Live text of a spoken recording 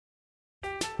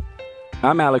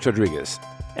I'm Alex Rodriguez.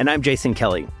 And I'm Jason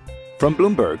Kelly. From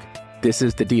Bloomberg, this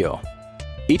is The Deal.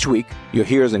 Each week, you'll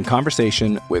hear us in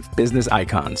conversation with business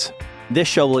icons. This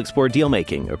show will explore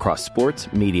deal-making across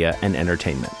sports, media, and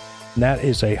entertainment. That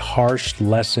is a harsh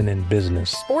lesson in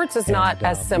business. Sports is not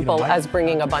as simple as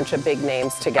bringing a bunch of big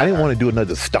names together. I didn't want to do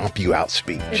another stomp you out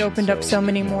speech. It opened up so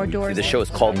many more doors. The show is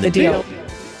called The Deal.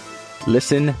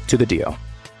 Listen to The Deal.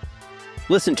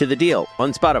 Listen to The Deal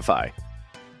on Spotify.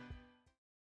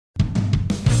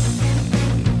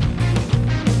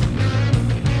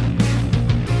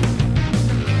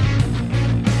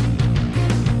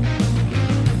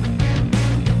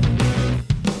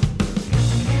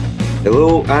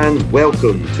 Hello and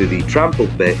welcome to the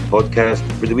Trampled Bet podcast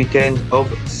for the weekend of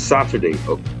Saturday,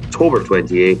 October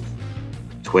 28th,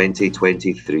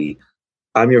 2023.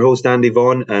 I'm your host, Andy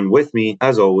Vaughan, and with me,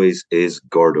 as always, is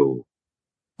Gordo.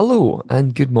 Hello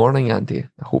and good morning, Andy.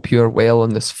 I hope you are well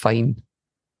on this fine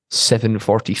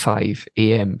 7:45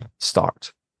 a.m.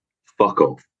 start. Fuck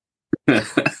off.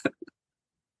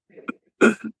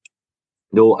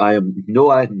 No, I am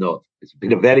not. It's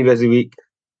been a very busy week.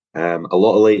 A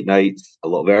lot of late nights, a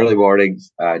lot of early mornings,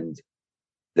 and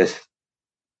this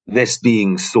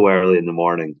being so early in the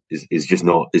morning is just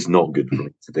not good for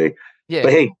me today. Yeah,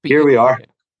 but hey, here we are.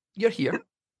 You're here.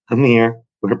 I'm here.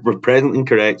 We're present and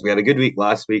correct. We had a good week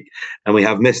last week, and we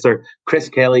have Mr. Chris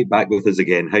Kelly back with us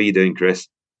again. How are you doing, Chris?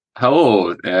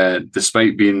 Hello.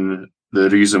 Despite being the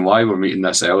reason why we're meeting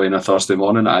this early on a Thursday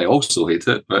morning, I also hate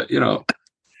it. But you know.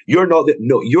 You are not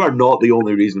the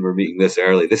only reason we're meeting this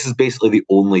early. This is basically the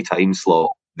only time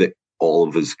slot that all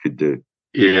of us could do.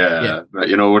 Yeah. But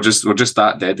you know, we're just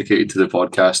that dedicated to the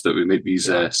podcast that we make these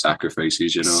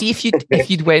sacrifices. You know, see if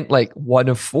you'd went like one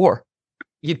of four,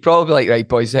 you'd probably be like, right,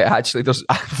 boys, actually, there's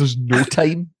no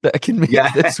time that I can make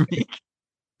this week.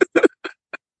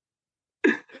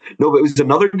 No, but it was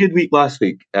another good week last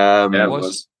week. It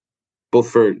was both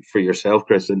for yourself,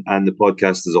 Chris, and the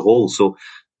podcast as a whole. So.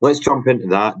 Let's jump into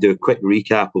that, do a quick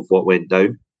recap of what went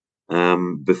down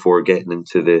before getting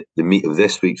into the meat of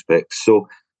this week's picks. So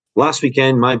last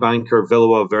weekend, my banker,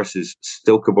 Villava versus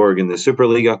Stilkeborg in the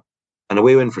Superliga. And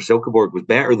away win for Stilkeborg was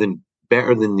better than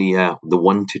the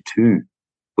 1-2,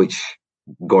 which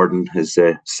Gordon has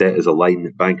set as a line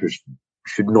that bankers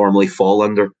should normally fall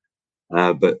under.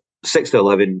 But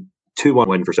 6-11, 2-1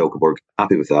 win for Stilkeborg.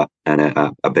 Happy with that. And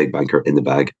a big banker in the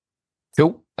bag.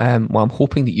 Cool. Well, I'm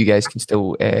hoping that you guys can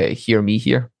still hear me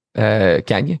here.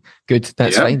 Can you? Good.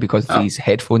 That's fine because these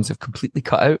headphones have completely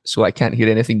cut out, so I can't hear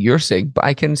anything you're saying, but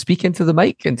I can speak into the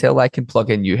mic until I can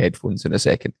plug in new headphones in a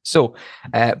second. So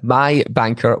my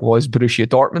banker was Borussia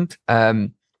Dortmund. I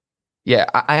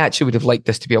actually would have liked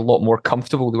this to be a lot more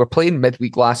comfortable. They were playing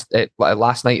midweek last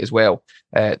night as well.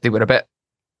 They were a bit.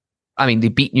 I mean, they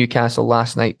beat Newcastle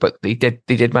last night, but they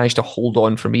did manage to hold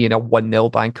on for me in a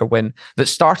 1-0 banker win that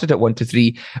started at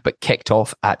 1-3, but kicked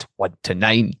off at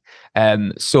 1-9.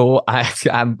 So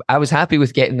I was happy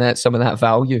with getting some of that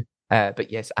value.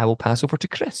 But yes, I will pass over to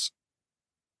Chris.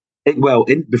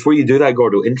 Before you do that,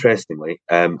 Gordo, interestingly,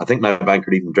 I think my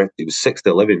banker even drifted. It was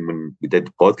 6-11 when we did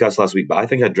the podcast last week, but I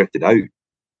think I drifted out.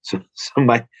 So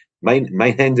mine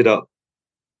ended up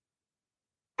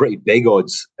pretty big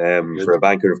odds for a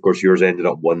banker. Of course, yours ended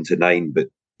up 1-9, but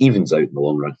evens out in the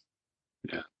long run.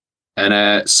 Yeah.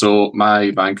 And so my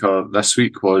banker this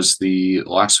week was the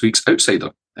last week's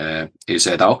outsider, AZ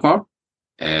Alkmaar,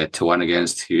 to win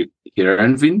against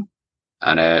Heerenveen.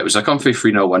 And it was a comfy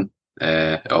 3-0 win,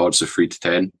 odds of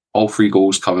 3-10. All three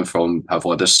goals coming from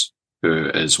Pavlidis, who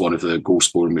is one of the goal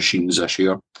scoring machines this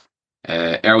year.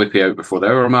 Early payout before the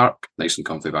hour mark, nice and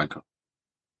comfy banker.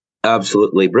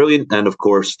 Absolutely brilliant. And of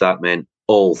course, that meant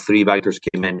all three bankers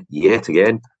came in yet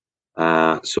again.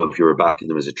 So if you were backing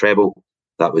them as a treble,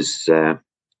 that was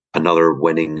another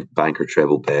winning banker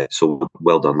treble bet. So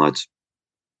well done, lads.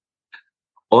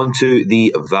 On to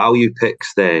the value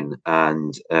picks then.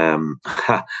 And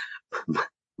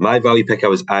my value pick I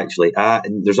was actually at,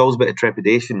 and there's always a bit of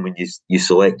trepidation when you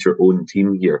select your own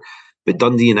team here. But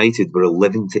Dundee United were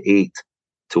 11-8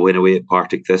 to win away at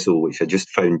Partick Thistle, which I just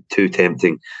found too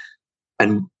tempting.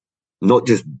 And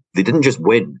they didn't just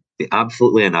win, they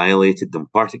absolutely annihilated them.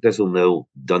 Partick Thistle 0,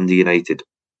 Dundee United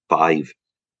 5.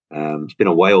 It's been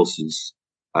a while since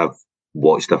I've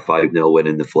watched a 5-0 win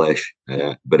in the flesh,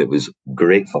 but it was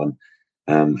great fun.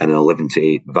 And an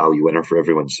 11-8 value winner for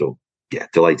everyone. So, yeah,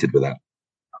 delighted with that.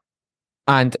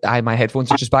 And my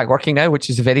headphones are just back working now,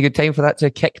 which is a very good time for that to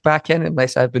kick back in,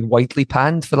 unless I've been widely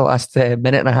panned for the last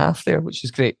minute and a half there, which is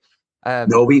great.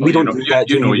 No, we don't do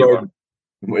that.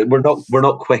 We're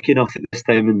not quick enough at this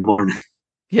time in the morning.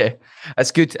 Yeah,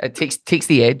 that's good. It takes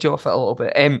the edge off it a little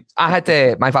bit. I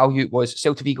had my value was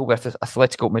Celta Vigo with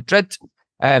Atletico Madrid.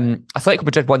 Atletico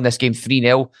Madrid won this game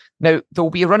 3-0. Now, there will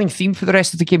be a running theme for the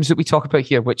rest of the games that we talk about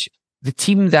here, which the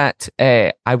team that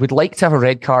I would like to have a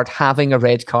red card, having a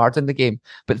red card in the game,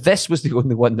 but this was the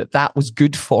only one that was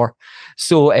good for.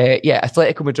 So,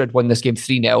 Atletico Madrid won this game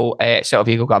 3-0. Celta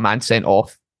Vigo got a man sent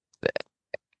off.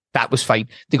 That was fine.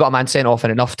 They got a man sent off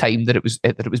in enough time that it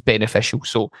was beneficial.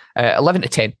 So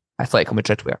 11-10, Atletico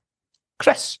Madrid were.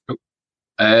 Chris?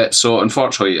 So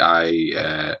unfortunately,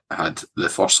 I had the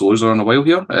first loser in a while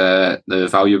here. The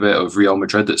value bet of Real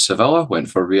Madrid at Sevilla went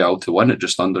for Real to win at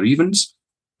just under evens.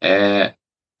 I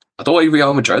don't like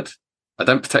Real Madrid. I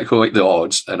didn't particularly like the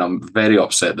odds, and I'm very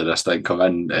upset that this didn't come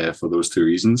in for those two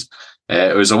reasons.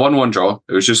 It was a 1-1 draw.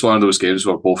 It was just one of those games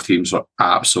where both teams were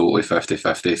absolutely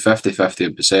 50-50. 50-50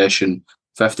 in possession,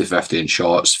 50-50 in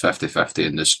shots, 50-50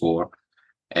 in the score.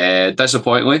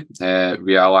 Disappointingly,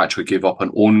 Real actually gave up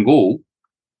an own goal,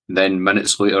 then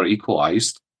minutes later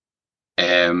equalised.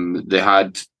 They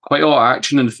had quite a lot of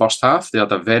action in the first half. They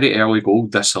had a very early goal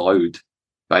disallowed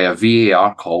by a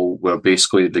VAR call where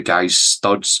basically the guy's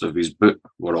studs of his boot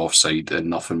were offside and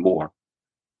nothing more.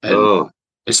 And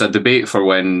it's a debate for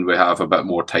when we have a bit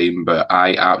more time, but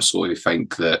I absolutely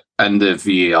think that in the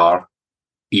VAR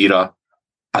era,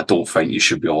 I don't think you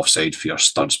should be offside for your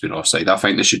studs being offside. I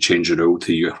think they should change the rule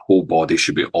to your whole body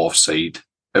should be offside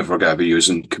if we're going to be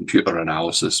using computer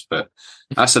analysis. But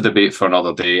that's a debate for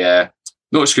another day.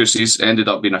 No excuses. Ended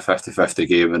up being a 50-50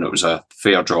 game and it was a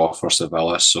fair draw for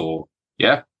Sevilla. So,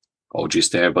 yeah, apologies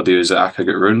to everybody who's I could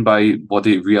get ruined by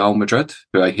bloody Real Madrid,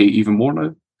 who I hate even more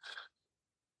now.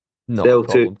 Still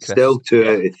 2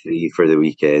 out of 3 for the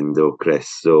weekend, though, Chris.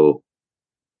 So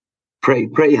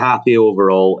pretty happy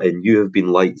overall, and you have been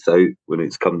lights out when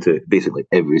it's come to basically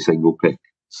every single pick.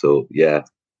 So yeah,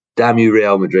 damn you,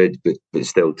 Real Madrid, but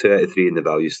still 2 out of 3 in the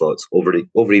value slots, over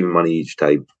even money each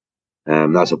time.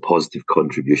 That's a positive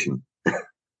contribution.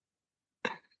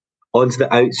 On to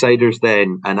the outsiders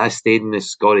then, and I stayed in the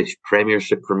Scottish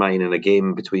Premiership for mine in a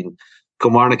game between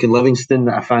Kilmarnock and Livingston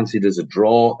that I fancied as a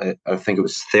draw. I think it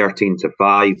was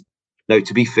 13-5. Now,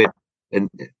 to be fair, and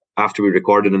after we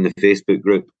recorded in the Facebook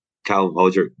group, Callum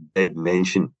Hodger did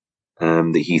mention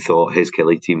that he thought his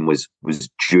Kelly team was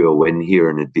due a win here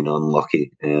and had been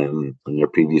unlucky in their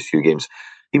previous few games.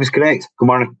 He was correct.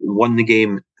 Kilmarnock won the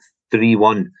game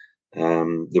 3-1.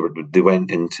 They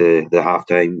went into the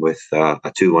halftime with a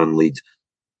 2-1 lead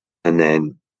and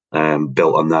then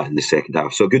built on that in the second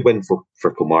half. So a good win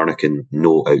for Kilmarnock and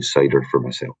no outsider for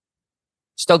myself.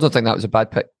 Still don't think that was a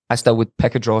bad pick. I still would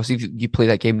pick a draw. See if you play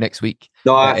that game next week.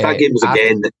 No, if that game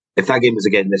was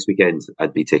again this weekend,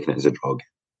 I'd be taking it as a draw.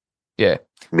 Yeah,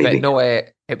 maybe. But no,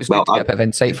 it was good to get a bit of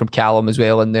insight from Callum as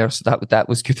well in there. So that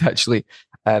was good actually.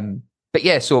 But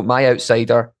yeah, so my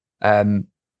outsider.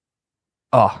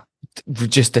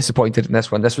 Just disappointed in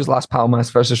this one. This was Las Palmas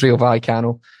versus Real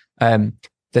Vallecano.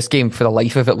 This game, for the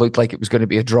life of it, looked like it was going to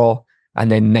be a draw, and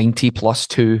then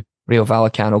 90+2, Real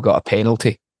Vallecano got a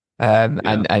penalty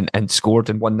and scored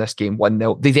and won this game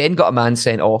 1-0. They then got a man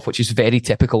sent off, which is very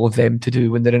typical of them to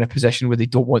do when they're in a position where they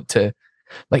don't want to,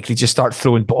 like, they just start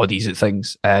throwing bodies at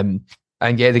things. And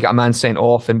yeah, they got a man sent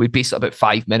off, and we basically about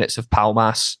 5 minutes of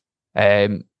Palmas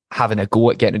having a go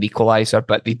at getting an equaliser,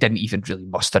 but they didn't even really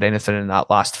muster anything in that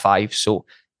last 5. So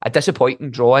a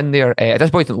disappointing draw in there, a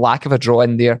disappointing lack of a draw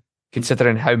in there,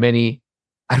 considering how many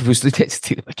I was looking to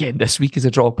take them again this week as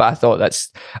a draw, but I thought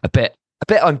that's a bit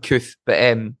uncouth.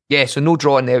 But yeah, so no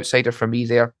draw in the outsider for me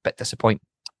there. Bit disappointing.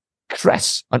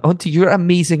 Chris, on to your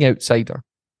amazing outsider.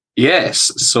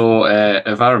 Yes, so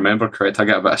if I remember correct, I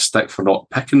get a bit of stick for not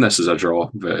picking this as a draw,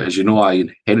 but as you know, I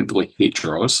inherently hate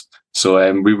draws.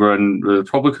 So we were in the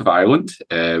Republic of Ireland.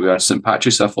 We were at St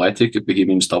Patrick's Athletic at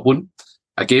Bohemians Dublin,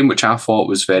 a game which I thought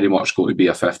was very much going to be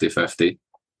a 50-50,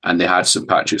 and they had St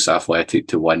Patrick's Athletic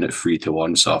to win at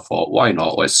 3-1. So I thought, why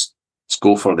not? Let's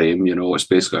go for them. You know, it's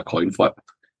basically a coin flip.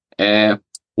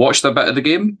 Watched a bit of the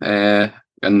game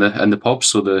in the pub,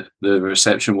 so the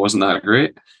reception wasn't that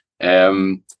great.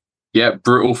 Yeah,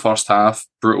 brutal first half,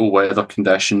 brutal weather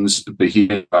conditions.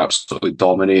 Bohemians absolutely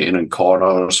dominating in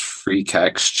corners, free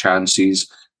kicks, chances.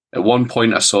 At one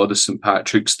point, I saw the St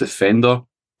Patrick's defender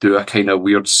do a kind of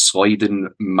weird sliding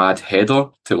mad header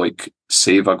to like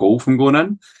save a goal from going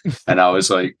in, and I was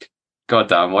like, "God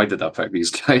damn, why did I pick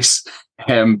these guys?"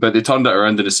 But they turned it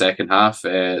around in the second half.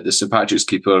 The St Patrick's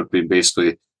keeper had been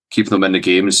basically keeping them in the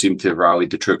game and seemed to have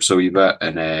rallied the troops a wee bit.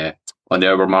 And on the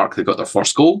hour mark, they got their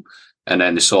first goal. And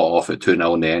then they saw it off at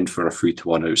 2-0 in the end for a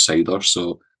 3-1 outsider.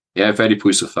 So, yeah, very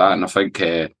pleased with that. And I think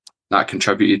that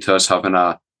contributed to us having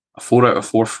a a 4 out of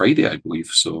 4 Friday, I believe.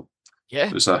 So yeah,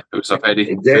 it was a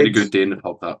very good day in the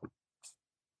pub. That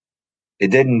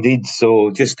it did indeed.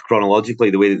 So just chronologically,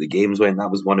 the way that the games went,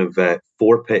 that was one of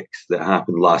 4 picks that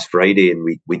happened last Friday, and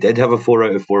we did have a 4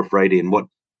 out of 4 Friday. And what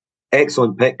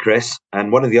excellent pick, Chris!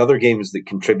 And one of the other games that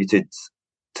contributed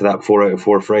to that 4 out of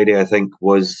 4 Friday, I think,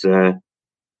 was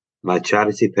my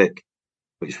charity pick,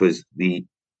 which was the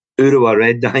Urawa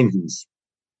Red Diamonds.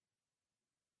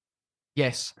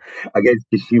 Yes. Against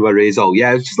Kashiwa Reysol. Yeah,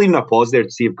 I was just leaving a pause there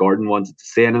to see if Gordon wanted to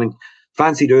say anything.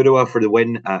 Fancied Urawa for the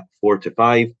win at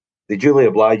 4-5. They duly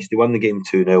obliged. They won the game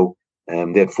 2-0.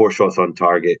 They had 4 shots on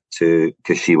target to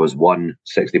Kashiwa's 1,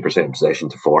 60% possession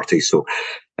to 40. So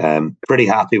pretty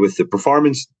happy with the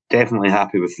performance. Definitely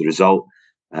happy with the result.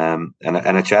 And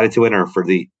a charity winner for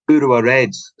the Urawa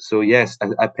Reds. So yes,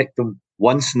 I picked them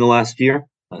once in the last year.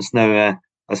 That's now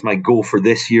that's my goal for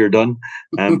this year done.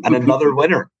 And another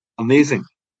winner. Amazing.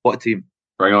 What a team.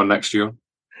 bring on next year.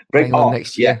 Bring on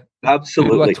next year. Yeah,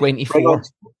 absolutely. 24.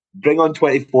 Bring on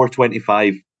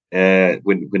 24-25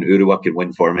 when Urawa can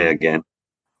win for me again.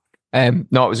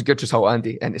 No, it was a good result,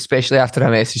 Andy, and especially after I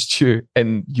messaged you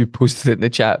and you posted it in the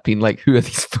chat, being like, "Who are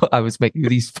these?" I was like, "Who are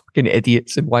these fucking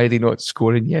idiots? And why are they not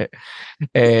scoring yet?"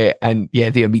 And yeah,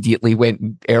 they immediately went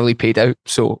and early paid out.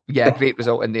 So yeah, great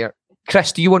result in there.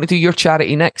 Chris, do you want to do your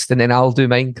charity next, and then I'll do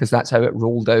mine because that's how it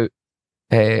rolled out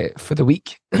for the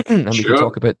week, and we can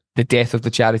talk about the death of the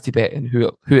charity bet and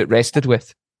who it rested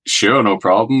with. Sure, no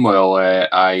problem. Well,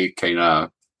 I kind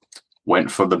of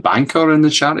went for the banker in the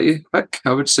charity pick,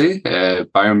 I would say.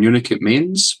 Bayern Munich at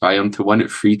Mainz, Bayern to win at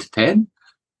 3-10.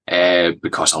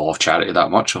 Because I love charity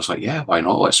that much, I was like, yeah, why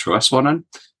not? Let's throw this one in.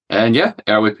 And yeah,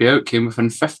 early payout came within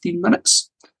 15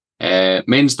 minutes.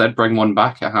 Mainz did bring one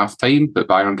back at half time, but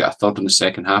Bayern got a third in the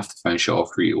second half to finish it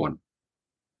off 3-1.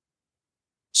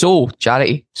 So,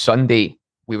 charity, Sunday,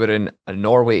 we were in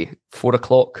Norway, 4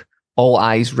 o'clock. All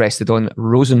eyes rested on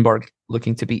Rosenborg,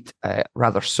 looking to beat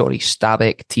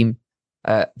Stabæk team.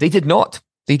 They did not.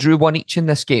 They drew 1 each in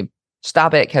this game.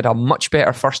 Stabæk had a much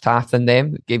better first half than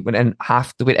them. The game went in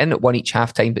half. They went in at 1 each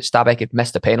half time, but Stabæk had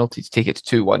missed a penalty to take it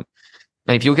to 2-1.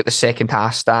 And if you look at the second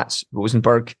half stats,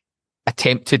 Rosenborg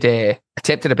attempted a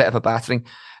bit of a battering.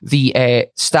 The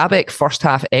Stabæk first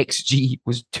half XG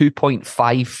was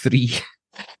 2.53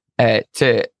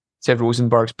 to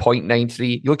Rosenborg's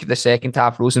 0.93. You look at the second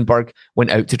half, Rosenborg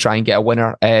went out to try and get a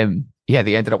winner.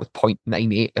 They ended up with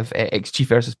 0.98 of XG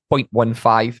versus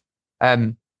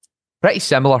 0.15. Pretty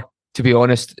similar, to be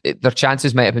honest. Their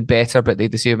chances might have been better, but they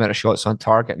had the same amount of shots on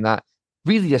target, and that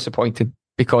really disappointing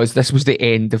because this was the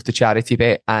end of the charity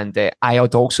bet, and I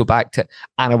had also backed it,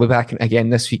 and I'll be backing it again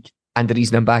this week. And the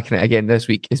reason I'm backing it again this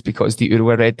week is because the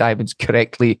Urawa Red Diamonds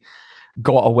correctly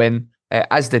got a win,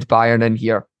 as did Bayern in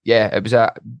here. Yeah, it was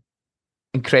a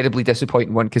incredibly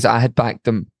disappointing one because I had backed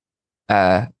them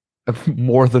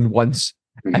more than once,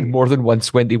 and more than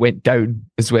once when they went down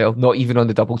as well. Not even on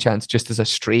the double chance, just as a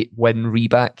straight win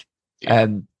reback. Yeah.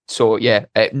 So yeah,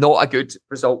 not a good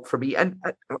result for me, and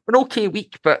an okay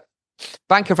week, but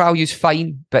banker value's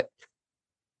fine. But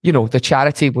you know, the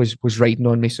charity was riding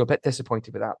on me, so a bit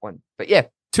disappointed with that one. But yeah,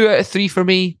 2 out of 3 for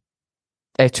me,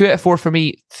 2 out of 4 for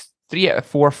me, 3 out of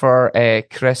 4 for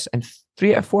Chris, and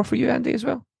 3 out of 4 for you, Andy, as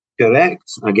well. Correct.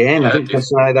 Again, I think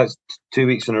Chris and I, that's 2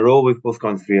 weeks in a row. We've both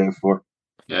gone 3 out of 4.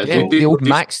 Yeah, the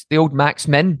old max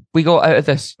min we got out of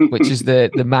this, which is the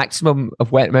maximum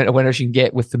of amount of winners you can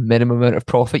get with the minimum amount of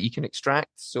profit you can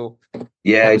extract. So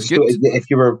yeah, if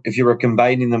you were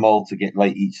combining them all to get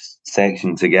like each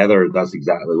section together, that's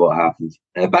exactly what happens.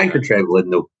 Banker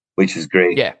traveling though, which is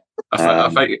great. Yeah,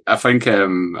 I think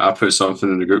I put something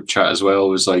in the group chat as well. It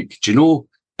was like, do you know,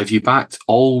 if you backed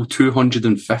all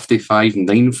 255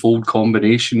 9-fold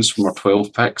combinations from our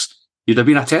 12 picks, you'd have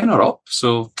been a tenner up.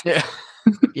 So yeah.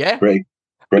 Yeah, very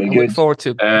good. I look forward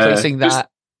to placing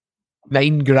that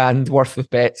 $9,000 worth of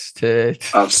bets to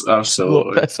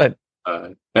absolutely.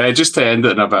 Just to end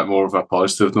it in a bit more of a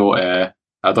positive note,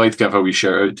 I'd like to give a wee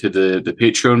shout out to the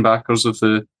Patreon backers of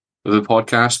the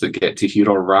podcast that get to hear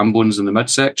our ramblings in the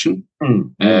midsection.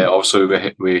 Also,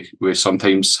 we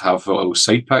sometimes have little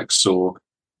side picks. So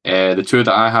the 2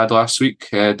 that I had last week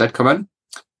did come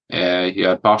in. You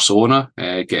had Barcelona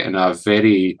getting a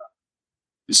very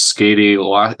scary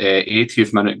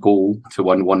 80th minute goal to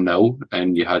win 1-0,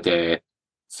 and you had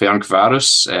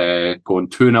Ferencváros going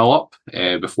 2-0 up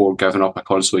before giving up a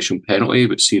consolation penalty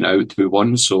but seeing it out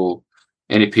 2-1. So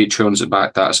any Patreons that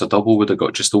backed that as a double would have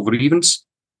got just over evens.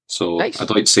 So nice. I'd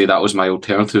like to say that was my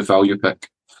alternative value pick.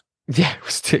 Yeah,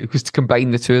 it was to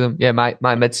combine the 2 of them. Yeah,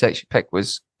 my midsection pick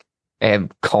was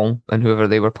Caen and whoever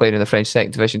they were playing in the French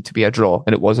second division to be a draw,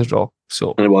 and it was a draw.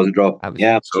 So and it was a draw.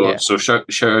 So shout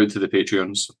out to the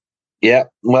Patreons. Yeah,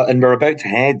 well, and we're about to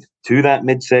head to that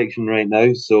midsection right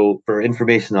now. So for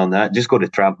information on that, just go to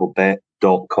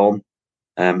trampledbet.com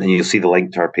and you'll see the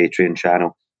link to our Patreon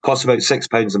channel. Costs about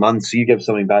 £6 a month, so you give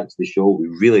something back to the show. We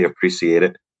really appreciate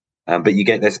it. But you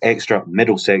get this extra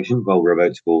middle section while we're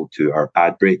about to go to our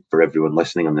ad break for everyone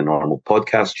listening on the normal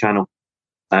podcast channel.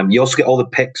 You also get all the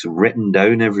picks written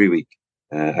down every week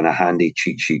in a handy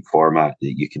cheat sheet format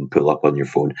that you can pull up on your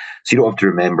phone. So you don't have to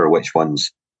remember which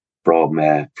ones from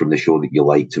the show that you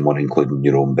liked and want to include in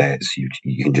your own bets.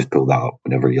 You can just pull that up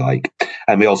whenever you like.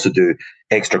 And we also do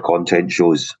extra content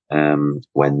shows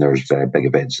when there's big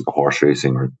events like horse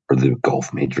racing or the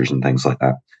golf majors and things like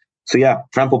that. So yeah,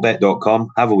 trampledbet.com,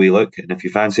 have a wee look. And if you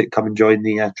fancy it, come and join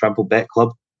the Trample Bet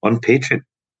Club on Patreon.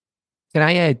 Can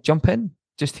I jump in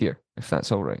just here, if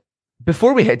that's all right?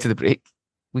 Before we head to the break,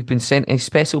 we've been sent a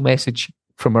special message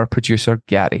from our producer,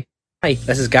 Gary. Hi,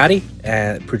 this is Gary,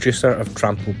 producer of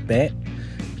Trample Bet.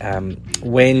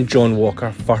 When John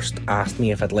Walker first asked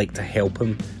me if I'd like to help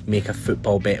him make a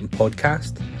football betting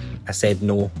podcast, I said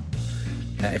no.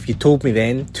 If you told me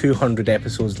then, 200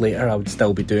 episodes later, I would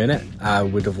still be doing it, I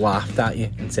would have laughed at you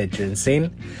and said you're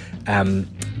insane.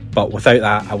 But without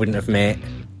that, I wouldn't have met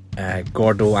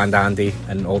Gordo and Andy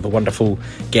and all the wonderful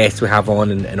guests we have on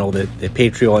and all the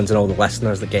Patreons and all the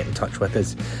listeners that get in touch with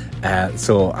us.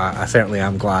 So I certainly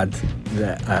am glad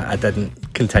that I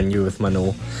didn't continue with my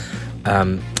no.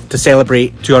 To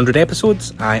celebrate 200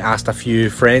 episodes, I asked a few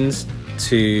friends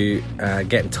to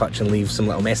get in touch and leave some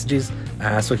little messages.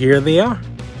 So here they are.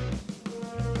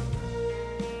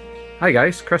 Hi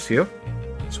guys, Chris here.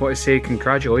 Just want to say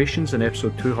congratulations on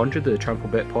episode 200 of the Trample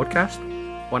Bet podcast.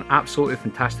 One absolutely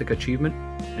fantastic achievement,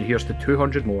 and here's to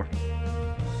 200 more.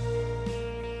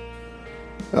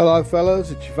 Hello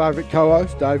fellas, it's your favourite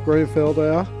co-host Dave Greenfield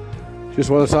here. Just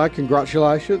want to say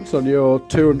congratulations on your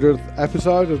 200th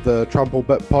episode of the Trample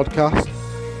Bet podcast.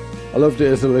 I loved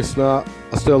it as a listener,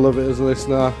 I still love it as a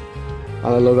listener, and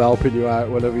I love helping you out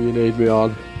whenever you need me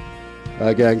on.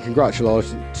 Again,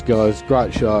 congratulations guys,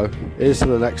 great show. Here's to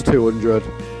the next 200,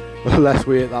 unless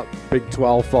we hit that big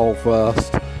 12-fold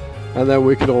first, and then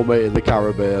we can all meet in the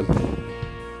Caribbean.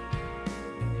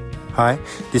 Hi,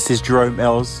 this is Jerome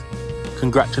Els.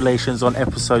 Congratulations on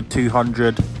episode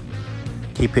 200.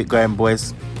 Keep it going,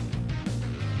 boys.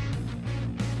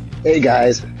 Hey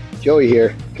guys, Joey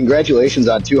here. Congratulations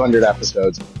on 200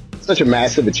 episodes. Such a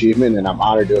massive achievement, and I'm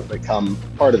honored to have become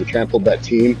part of the Trample Bet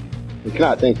team. We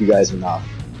cannot thank you guys enough.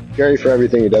 Gary for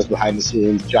everything he does behind the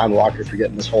scenes, John Walker for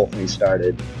getting this whole thing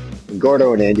started, and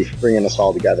Gordo and Andy for bringing us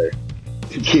all together,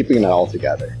 and keeping it all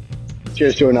together.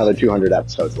 Cheers to another 200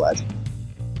 episodes, lads.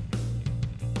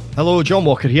 Hello, John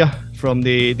Walker here from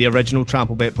the original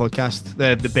Trample Bet podcast,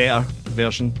 the better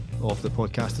version of the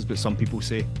podcast is what some people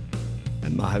say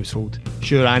in my household.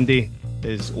 Sure, Andy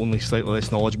is only slightly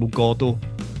less knowledgeable, Gordo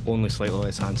only slightly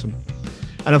less handsome,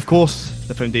 and of course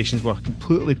the foundations were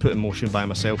completely put in motion by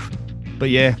myself. But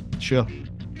yeah, sure,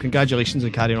 congratulations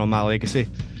on carrying on my legacy.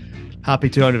 Happy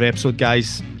 200th episode,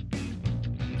 guys.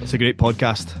 It's a great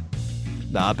podcast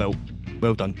that I built.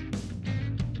 Well done.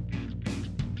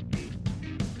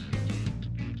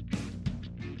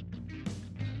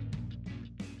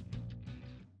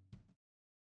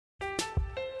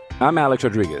 I'm Alex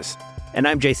Rodriguez. And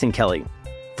I'm Jason Kelly.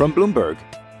 From Bloomberg,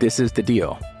 this is The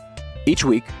Deal. Each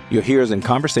week, you'll hear us in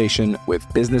conversation with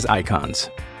business icons.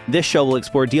 This show will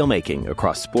explore deal-making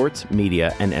across sports,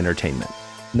 media, and entertainment.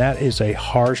 That is a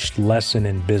harsh lesson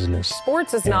in business.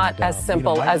 Sports is not as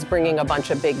simple as bringing a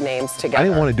bunch of big names together. I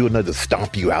didn't want to do another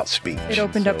stomp you out speech. It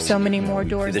opened up so many more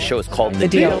doors. The show is called The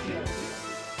Deal.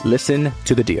 Listen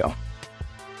to The Deal.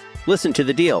 Listen to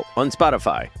The Deal on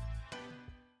Spotify.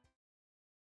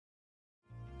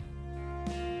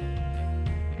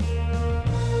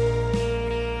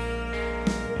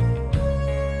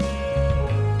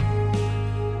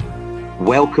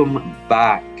 Welcome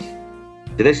back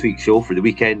to this week's show for the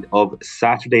weekend of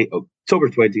Saturday, October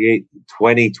 28th,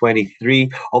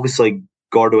 2023. Obviously,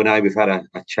 Gordo and I, we've had a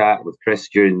chat with Chris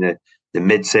during the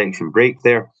midsection break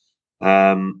there,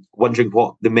 wondering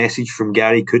what the message from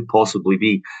Gary could possibly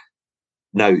be.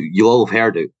 Now, you'll all have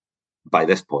heard it by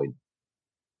this point.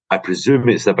 I presume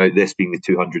it's about this being the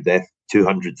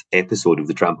 200th episode of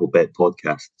the Trample Bet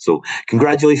podcast. So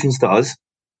congratulations to us.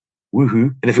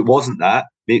 Woohoo. And if it wasn't that,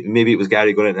 maybe it was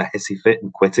Gary going into a hissy fit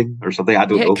and quitting or something. I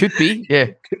don't know. It could be.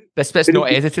 Yeah. This bit's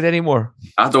not edited anymore.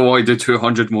 I don't want to do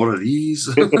 200 more of these.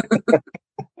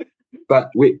 But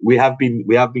we have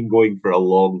been going for a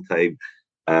long time.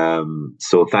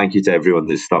 So thank you to everyone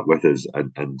that's stuck with us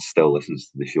and still listens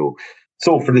to the show.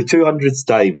 So for the 200th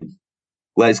time,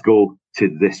 let's go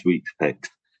to this week's picks.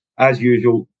 As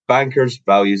usual, bankers,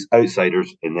 values,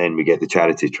 outsiders, and then we get the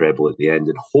charity treble at the end.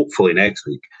 And hopefully next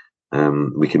week,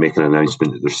 we can make an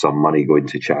announcement that there's some money going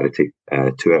to charity.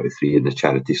 2 out of 3 in the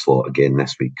charity slot again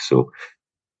this week. So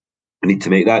we need to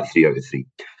make that 3 out of 3.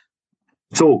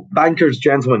 So, bankers,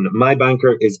 gentlemen, my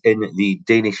banker is in the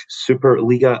Danish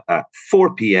Superliga at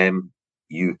 4 p.m.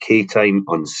 UK time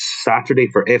on Saturday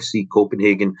for FC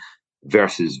Copenhagen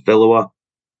versus Villa.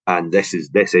 And this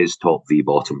is top v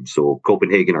bottom. So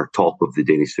Copenhagen are top of the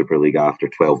Danish Superliga after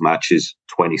 12 matches,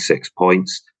 26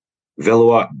 points.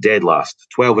 Villa dead last,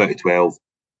 12 out of 12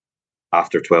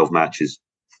 after 12 matches,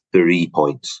 3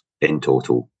 points in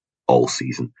total all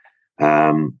season.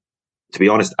 To be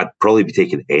honest, I'd probably be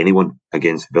taking anyone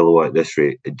against Villa at this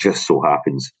rate. It just so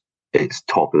happens it's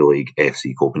top of the league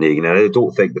FC Copenhagen. And I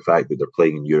don't think the fact that they're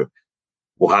playing in Europe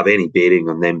will have any bearing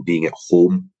on them being at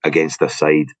home against a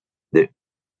side that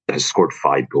has scored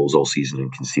 5 goals all season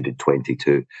and conceded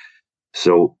 22.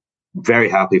 So very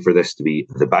happy for this to be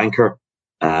the banker.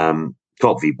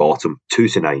 Top v bottom,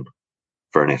 2-9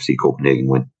 for an FC Copenhagen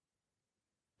win.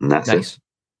 And that's nice.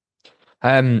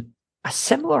 A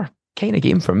similar kind of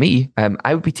game for me.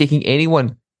 I would be taking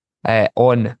anyone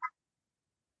on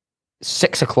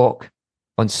 6 o'clock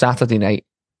on Saturday night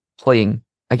playing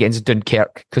against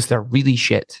Dunkirk because they're really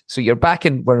shit. So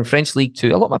we're in French League 2.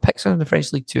 A lot of my picks are in the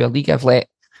French League 2, a league I've let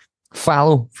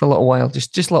fallow for a little while,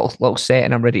 just a little set,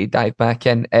 and I'm ready to dive back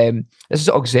in. This is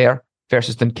Auxerre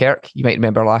versus Dunkirk. You might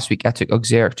remember last week I took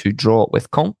Auxerre to draw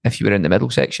with Caen if you were in the middle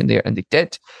section there, and they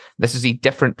did. This is a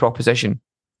different proposition.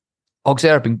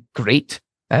 Auxerre have been great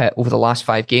over the last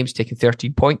 5 games, taking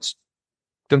 13 points.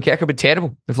 Dunkirk have been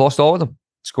terrible. They've lost all of them.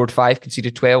 Scored 5,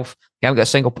 conceded 12. They haven't got a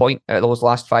single point out of those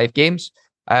last 5 games.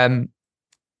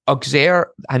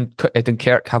 Auxerre and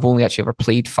Dunkirk have only actually ever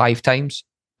played 5 times.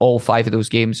 All 5 of those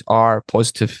games are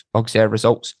positive Auxerre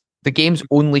results. The games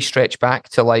only stretch back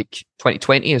to like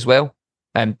 2020 as well.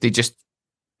 They just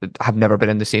have never been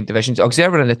in the same divisions. Auxerre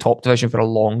were in the top division for a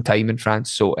long time in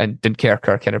France, and Dunkirk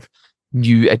are kind of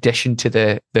new addition to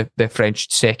the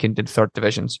French second and third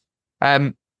divisions.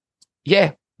 Dunkirk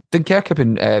have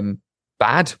been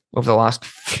bad over the last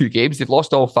few games. They've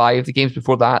lost all 5. The games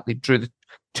before that, they drew the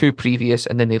 2 previous,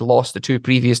 and then they lost the 2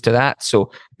 previous to that.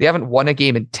 So they haven't won a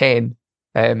game in 10,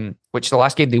 which the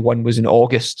last game they won was in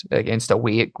August against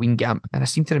away at Guingamp. And I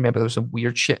seem to remember there was some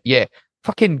weird shit. Yeah,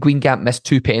 fucking Guingamp missed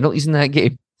 2 penalties in that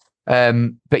game.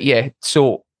 But yeah,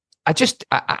 so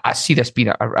I see this being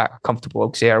a comfortable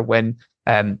Auxerre win.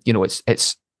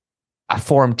 It's a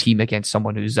form team against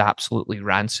someone who's absolutely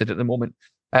rancid at the moment.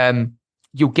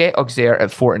 You'll get Auxerre at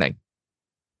 4-9.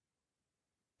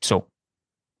 So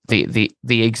they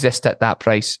exist at that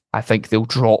price. I think they'll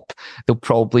drop. They'll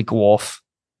probably go off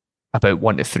about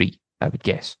 1-3, I would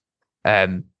guess.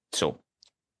 So,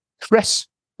 Chris,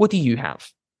 what do you have?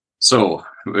 So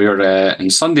we're in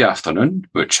Sunday afternoon,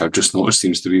 which I've just noticed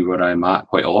seems to be where I'm at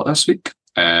quite a lot this week.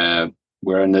 We're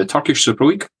in the Turkish Super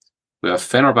League. We have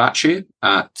Fenerbahce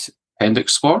at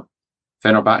Pendikspor.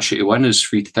 Fenerbahce to win is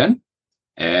 3-10.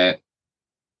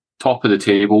 Top of the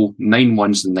table, 9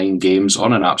 wins in 9 games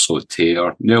on an absolute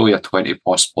tear, nearly a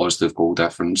 20+ positive goal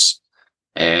difference.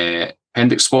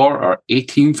 Pendikspor are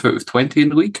 18th out of 20 in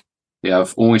the league. They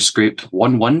have only scraped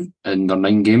 1 win in their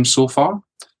 9 games so far.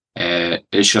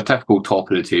 It's your typical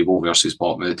top of the table versus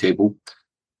bottom of the table.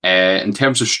 In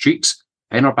terms of streaks,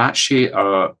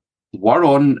 Fenerbahce were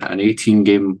on an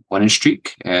 18-game winning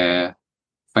streak. I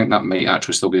think that might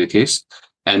actually still be the case.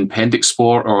 And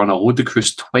Pendikspor are on a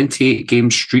ludicrous 28-game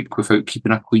streak without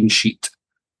keeping a clean sheet.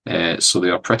 So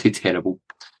they are pretty terrible.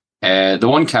 The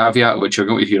one caveat, which you're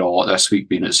going to hear a lot this week,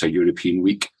 being it's a European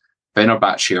week,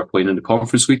 Fenerbahce are playing in the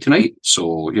Conference League tonight.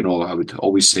 So, I would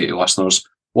always say to listeners,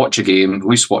 watch a game, at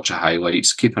least watch the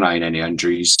highlights, keep an eye on any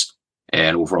injuries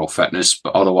and overall fitness.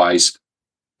 But otherwise,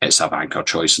 it's a banker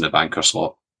choice in the banker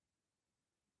slot.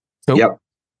 Cool. Yep.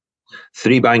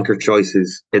 3 banker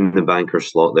choices in the banker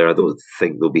slot there. I don't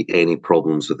think there'll be any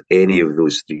problems with any of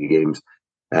those 3 games,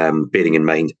 bearing in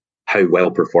mind how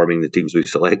well performing the teams we've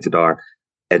selected are,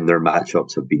 and their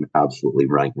matchups have been absolutely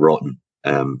rank rotten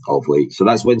of late. So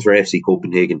that's wins for FC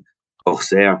Copenhagen,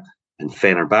 Auxerre, and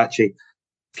Fenerbahce.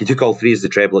 If you took all 3 as the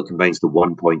treble, it combines to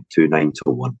 1.29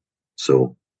 to 1.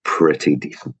 So pretty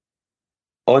decent.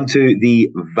 On to the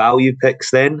value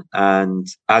picks then, and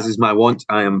as is my wont,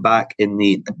 I am back in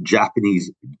the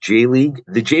Japanese J-League,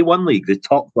 the J1 League, the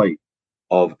top flight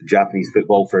of Japanese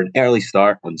football, for an early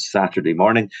start on Saturday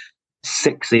morning.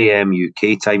 6 a.m.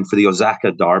 UK time for the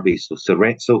Osaka derby. So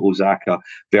Cerezo Osaka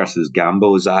versus Gamba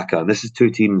Osaka. And this is two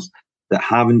teams that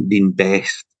haven't been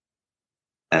best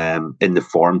in the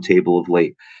form table of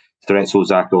late. Cerezo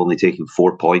Osaka only taking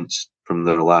 4 points from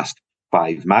their last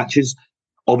 5 matches.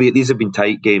 Albeit these have been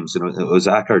tight games, and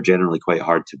Osaka are generally quite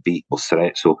hard to beat. Well,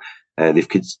 Cerezo,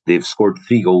 they've scored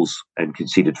 3 goals and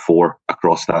conceded 4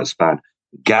 across that span.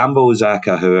 Gamba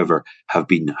Osaka, however, have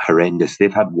been horrendous.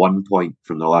 They've had 1 point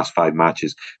from the last 5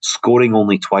 matches, scoring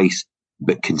only twice,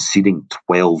 but conceding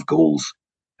 12 goals,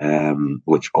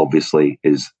 which obviously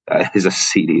is a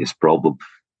serious problem.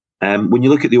 When you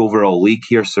look at the overall league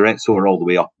here, Cerezo are all the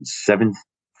way up in 7th,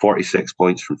 46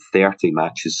 points from 30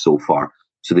 matches so far.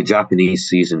 So the Japanese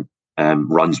season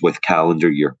runs with calendar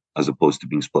year as opposed to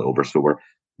being split over. So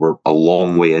we're a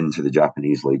long way into the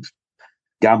Japanese leagues.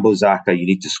 Gamba Osaka, you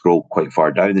need to scroll quite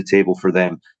far down the table for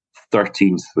them.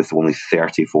 13th with only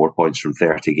 34 points from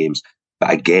 30 games. But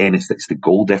again, it's the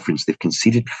goal difference. They've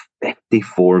conceded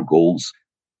 54 goals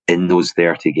in those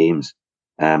 30 games,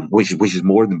 which is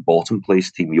more than bottom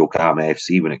place team Yokohama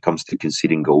FC when it comes to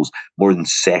conceding goals, more than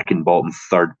second bottom,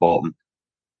 third bottom.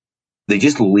 They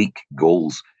just leak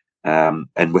goals.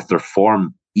 And with their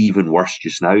form even worse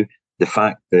just now, the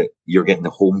fact that you're getting the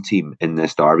home team in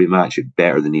this derby match at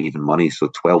better than even money, so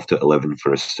 12-11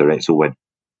 for a Cerezo win,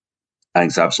 I think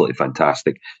it's absolutely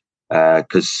fantastic.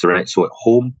 Because Cerezo at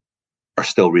home are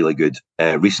still really good.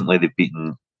 Recently, they've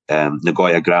beaten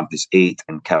Nagoya Grampus 8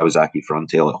 and Kawasaki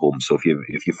Frontale at home. So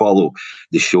if you follow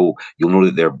the show, you'll know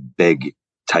that they're big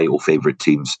title favourite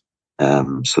teams.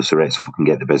 So Cerezo can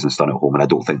get the business done at home, and I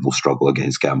don't think they'll struggle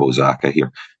against Gamba Osaka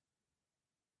here.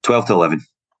 12-11.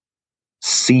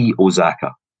 C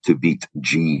Osaka to beat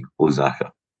G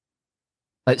Osaka.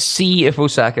 Let's see if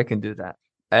Osaka can do that.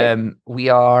 We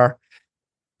are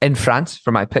in France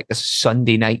for my pick this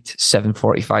Sunday night,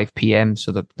 7:45 p.m.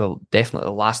 So the definitely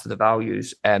the last of the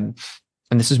values. And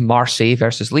this is Marseille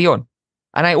versus Lyon.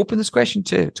 And I open this question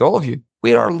to all of you.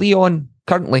 Where are Lyon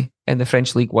currently in the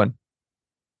French League One?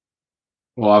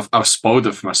 Well, I've spoiled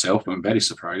it for myself, but I'm very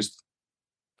surprised.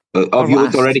 Have you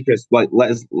looked already, Chris?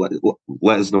 Let us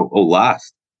know. Oh,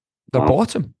 last. They're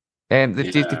bottom.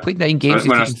 They've played 9 games.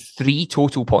 They've taken 3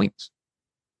 total points.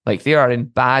 Like, they are in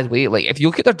bad way. Like, if you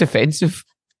look at their defensive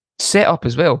setup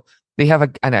as well, they have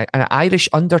an Irish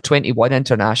under-21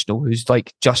 international who's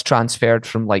like just transferred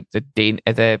from like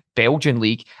the Belgian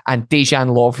league, and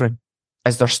Dejan Lovren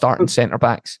as their starting centre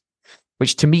backs,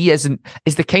 which to me is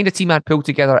the kind of team I'd pull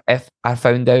together if I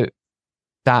found out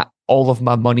that all of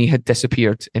my money had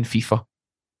disappeared in FIFA.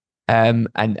 And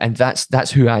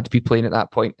that's who I'd be playing at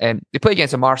that point. They play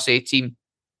against a Marseille team,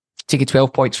 taking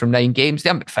 12 points from 9 games. They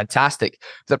haven't been fantastic.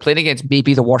 They're playing against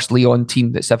maybe the worst Lyon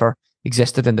team that's ever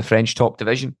existed in the French top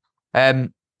division.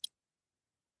 Marseille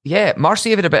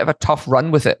have had a bit of a tough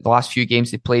run with it the last few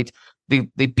games they played.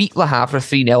 They beat Le Havre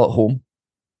 3-0 at home,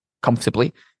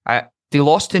 comfortably. They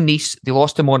lost to Nice, they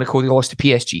lost to Monaco, they lost to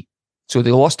PSG. So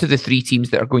they lost to the 3 teams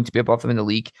that are going to be above them in the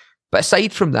league. But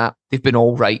aside from that, they've been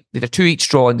all right. They've had a 2 each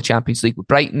draw in the Champions League with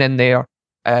Brighton in there.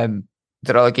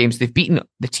 Their other games, they've beaten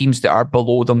the teams that are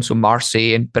below them. So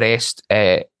Marseille and Brest,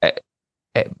 Reims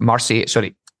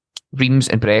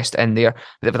and Brest in there.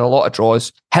 They've had a lot of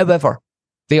draws. However,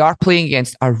 they are playing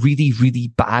against a really, really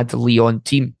bad Lyon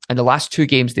team. And the last 2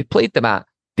 games they've played them at,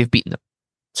 they've beaten them.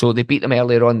 So they beat them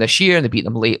earlier on this year and they beat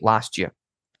them late last year.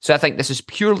 So I think this is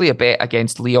purely a bet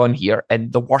against Lyon here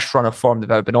in the worst run of form they've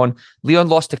ever been on. Lyon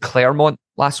lost to Clermont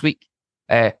last week.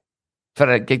 To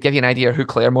give you an idea of who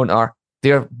Clermont are,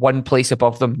 they're 1 place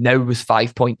above them now with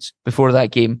 5 points. Before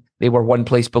that game, they were 1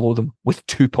 place below them with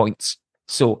 2 points.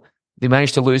 So they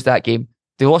managed to lose that game.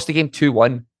 They lost the game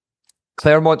 2-1.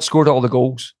 Clermont scored all the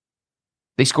goals.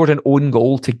 They scored an own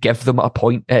goal to give them a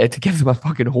point, to give them a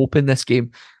fucking hope in this game.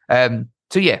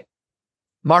 Marseille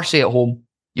at home.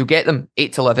 You'll get them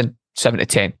 8-11,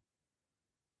 7-10.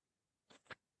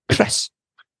 Chris.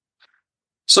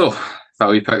 So,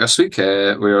 value pick this week.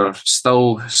 We're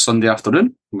still Sunday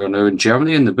afternoon. We're now in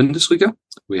Germany in the Bundesliga.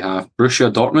 We have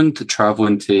Borussia Dortmund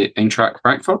travelling to Eintracht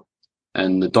Frankfurt.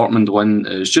 And the Dortmund win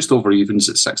is just over evens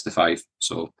at 6-5.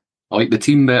 So, I like the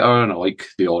team better and I like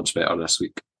the odds better this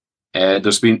week.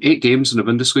 There's been 8 games in the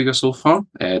Bundesliga so far.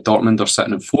 Dortmund are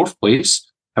sitting in 4th place.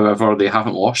 However, they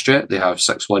haven't lost yet. They have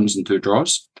 6 wins and 2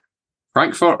 draws.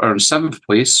 Frankfurt are in 7th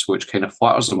place, which kind of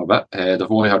flatters them a bit.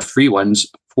 They've only had 3 wins,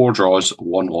 4 draws,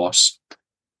 1 loss.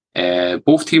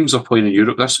 Both teams are playing in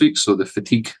Europe this week, so the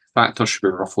fatigue factor should be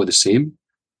roughly the same.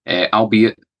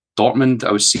 Albeit Dortmund,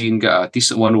 I was seeing, get a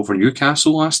decent win over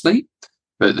Newcastle last night,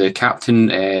 but the captain,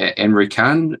 Emre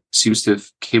Can, seems to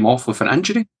have came off with an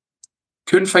injury.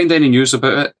 couldn't find any news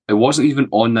about it. It wasn't even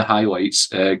on the highlights.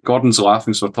 Gordon's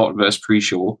laughing, so we're talking about this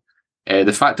pre-show.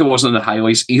 The fact it wasn't in the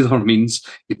highlights either means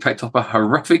he picked up a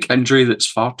horrific injury that's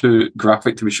far too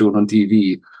graphic to be shown on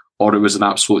TV, or it was an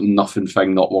absolute nothing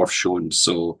thing not worth showing.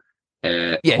 So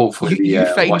hopefully you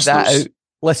find listeners, that out,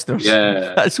 listeners.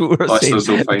 Yeah, that's what we're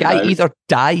saying. The guy either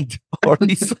died or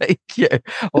he's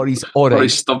or he's alright. Or he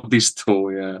stubbed his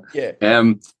toe. Yeah.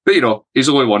 But he's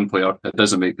only one player. It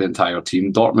doesn't make the entire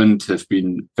team. Dortmund have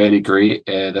been very great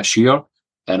this year,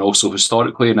 and also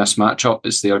historically in this matchup,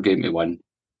 it's their game to win.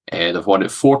 They've won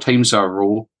it 4 times in a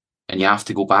row, and you have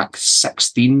to go back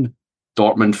 16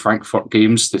 Dortmund-Frankfurt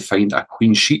games to find a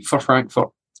clean sheet for Frankfurt.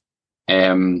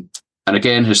 And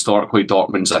again, historically,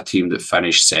 Dortmund's a team that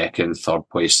finished second, third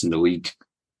place in the league.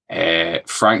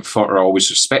 Frankfurt are always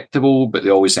respectable, but they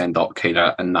always end up kind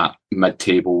of in that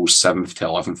mid-table 7th to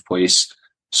 11th place.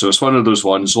 So it's one of those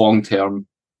ones, long-term,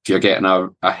 if you're getting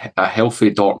a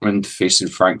healthy Dortmund facing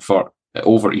Frankfurt at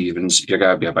over evens, you're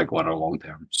going to be a big winner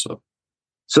long-term. So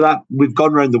that we've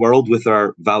gone around the world with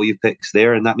our value picks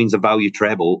there, and that means a value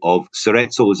treble of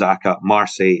Cerezo, Osaka,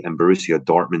 Marseille, and Borussia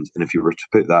Dortmund. And if you were to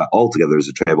put that all together as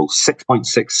a treble,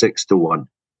 6.66 to 1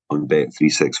 on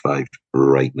Bet365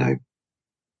 right now.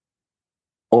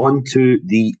 On to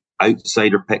the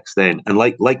outsider picks then. And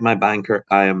like my banker,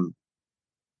 I am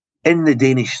in the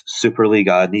Danish Super League,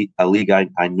 a league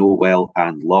I know well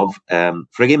and love.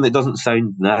 For a game that doesn't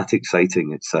sound that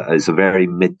exciting, it's a very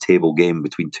mid-table game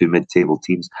between 2 mid-table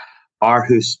teams.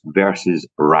 Aarhus versus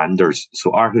Randers.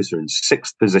 So Aarhus are in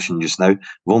 6th position just now.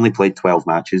 We've only played 12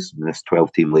 matches in this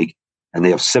 12-team league, and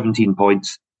they have 17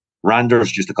 points.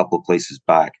 Randers just a couple of places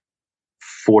back,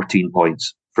 14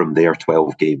 points from their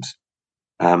 12 games.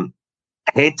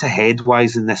 Head-to-head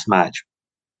wise in this match,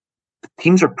 the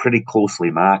teams are pretty closely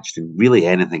matched and really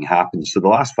anything happens. So the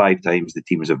last 5 times the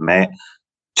teams have met,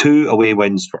 2 away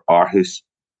wins for Aarhus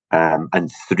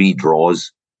and 3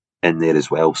 draws in there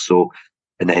as well. So,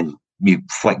 and then you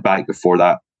flick back before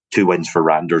that, 2 wins for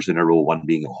Randers in a row, 1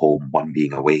 being at home, 1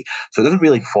 being away. So it doesn't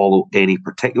really follow any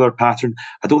particular pattern.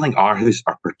 I don't think Aarhus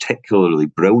are particularly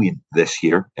brilliant this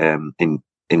year in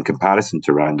comparison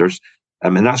to Randers.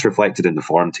 And that's reflected in the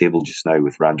form table just now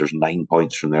with Randers 9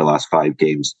 points from their last 5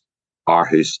 games.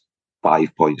 Aarhus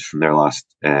 5 points from their last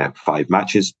 5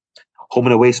 matches. Home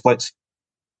and away splits.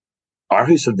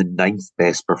 Aarhus are the 9th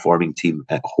best performing team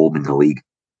at home in the league,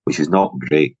 which is not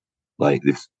great. Like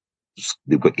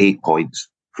they've got 8 points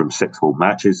from 6 home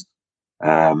matches.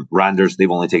 Randers,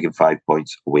 they've only taken 5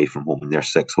 points away from home in their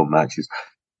 6 home matches.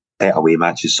 Away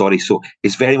matches, sorry. So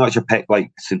it's very much a pick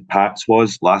like St. Pat's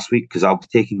was last week, because I'll be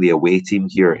taking the away team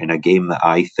here in a game that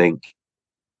I think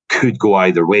could go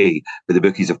either way, but the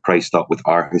bookies have priced up with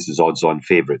Aarhus' odds-on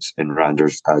favourites in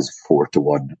Randers as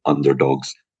 4-1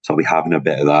 underdogs. So I'll be having a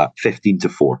bit of that,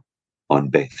 15-4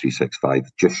 on Bet365,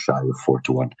 just shy of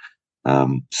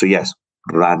 4-1. So yes,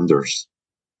 Randers.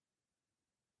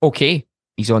 Okay.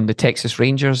 He's on the Texas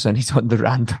Rangers and he's on the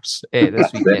Randers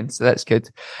this weekend, so that's good.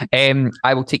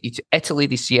 I will take you to Italy,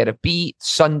 the Serie B,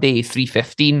 Sunday,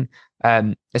 3:15.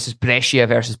 This is Brescia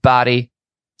versus Bari.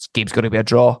 This game's going to be a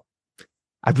draw.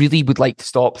 I really would like to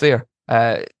stop there,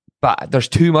 but there's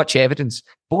too much evidence.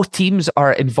 Both teams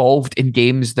are involved in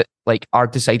games that are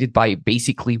decided by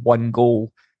basically 1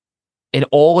 goal. In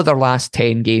all of their last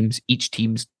 10 games, each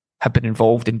teams have been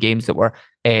involved in games that were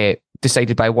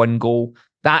decided by 1 goal.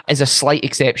 That is a slight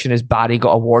exception as Bari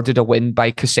got awarded a win by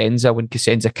Cosenza when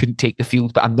Cosenza couldn't take the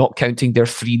field, but I'm not counting their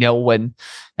 3-0 win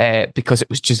because it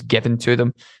was just given to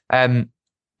them.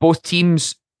 Both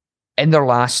teams in their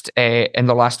last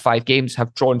 5 games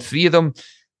have drawn 3 of them.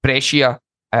 Brescia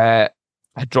had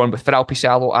drawn with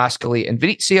Fralpisalo, Ascoli and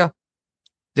Venezia.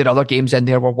 Their other games in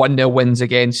there were 1-0 wins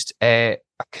against a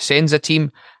Cosenza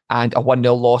team and a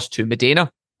 1-0 loss to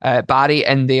Modena. Bari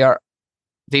in there,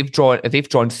 they've drawn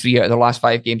 3 out of their last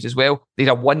 5 games as well. They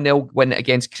had a 1-0 win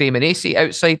against Cremonese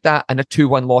outside that and a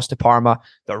 2-1 loss to Parma.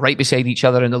 They're right beside each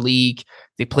other in the league.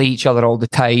 They play each other all the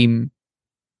time.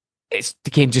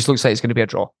 The game just looks like it's going to be a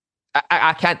draw.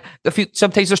 I can't.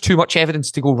 Sometimes there's too much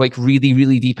evidence to go really,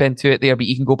 really deep into it there, but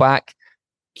you can go back.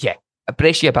 Yeah,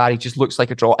 Brescia Bari just looks like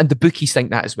a draw, and the bookies think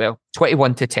that as well.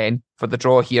 21-10 for the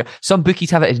draw here. Some bookies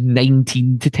have it as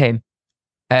 19-10.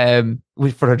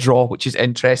 For a draw, which is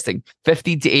interesting.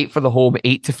 15-8 for the home,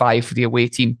 8-5 for the away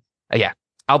team. Yeah,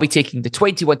 I'll be taking the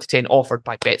 21-10 offered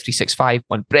by Bet365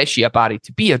 on Brescia Bari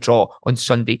to be a draw on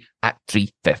Sunday at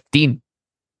 3:15.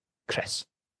 Chris.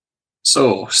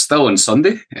 So, still on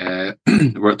Sunday,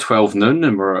 we're at 12 noon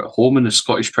and we're at home in the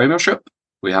Scottish Premiership.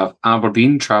 We have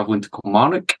Aberdeen travelling to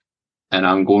Kilmarnock, and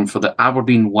I'm going for the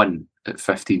Aberdeen win at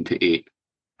 15-8.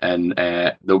 And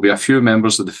there'll be a few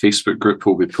members of the Facebook group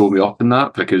who will be pulling me up in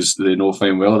that because they know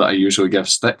fine well that I usually give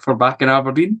stick for backing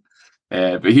Aberdeen.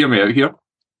 But hear me out here.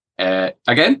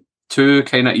 Again, two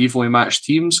kind of evenly matched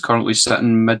teams currently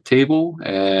sitting mid-table,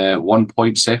 1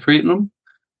 point separating them.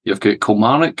 You've got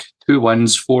Kilmarnock, 2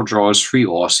 wins, 4 draws, 3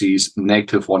 losses,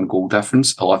 -1 goal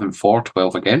difference, 11 for,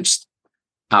 12 against.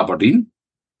 Aberdeen,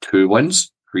 2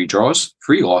 wins, 3 draws,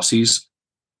 3 losses.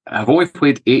 Have only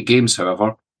played 8 games,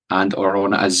 however, and are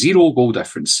on a 0 goal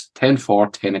difference, 10 for,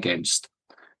 10 against.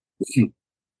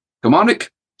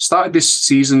 Kilmarnock started this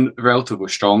season relatively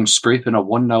strong, scraping a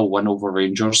 1-0 win over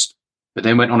Rangers, but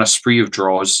then went on a spree of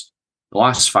draws. The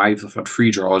last 5 have had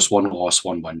 3 draws, 1 loss,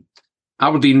 1 win.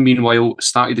 Aberdeen, meanwhile,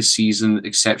 started the season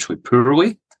exceptionally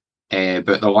poorly,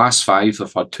 but the last 5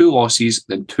 have had 2 losses,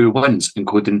 then 2 wins,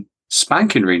 including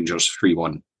spanking Rangers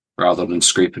 3-1, rather than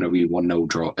scraping a wee 1-0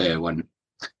 draw win.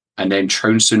 And then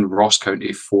trouncing Ross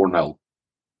County 4-0.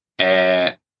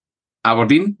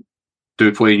 Aberdeen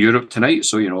do play in Europe tonight,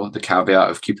 so, the caveat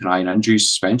of keeping an eye on injuries,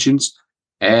 suspensions.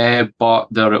 But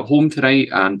they're at home tonight,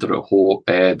 and they're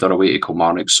away to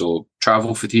Kilmarnock, so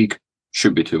travel fatigue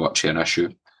shouldn't be too much of an issue.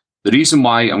 The reason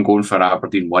why I'm going for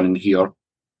Aberdeen winning here,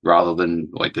 rather than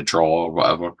like the draw or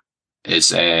whatever, is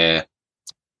the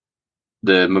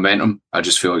momentum. I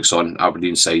just feel like it's on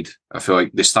Aberdeen's side. I feel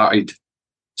like they started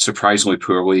surprisingly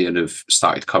poorly and have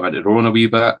started coming to their own a wee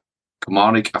bit.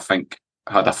 Kilmarnock, I think,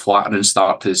 had a flattening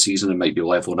start to the season and might be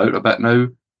levelling out a bit now.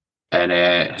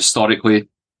 And historically,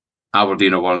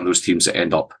 Aberdeen are one of those teams that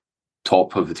end up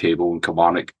top of the table, and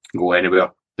Kilmarnock can go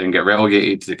anywhere. They can get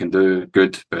relegated, they can do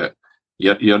good, but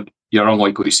you're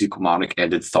unlikely to see Kilmarnock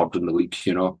ended 3rd in the league,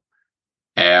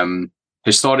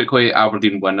 Historically,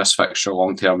 Aberdeen win this fixture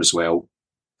long term as well.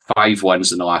 5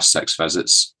 wins in the last 6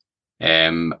 visits.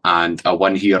 And a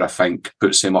win here, I think,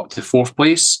 puts them up to 4th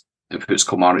place and puts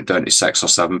Kilmarnock down to 6th or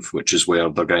 7th, which is where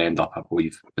they're going to end up, I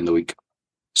believe, in the league.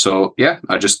 So, yeah,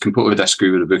 I just completely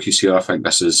disagree with the bookies here. I think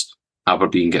this is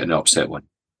Aberdeen getting an upset win.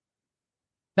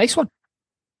 Nice one.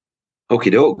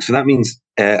 Okie doke. So that means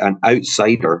an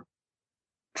outsider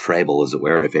treble, as it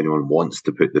were, if anyone wants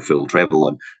to put the full treble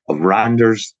on, of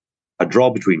Randers, a draw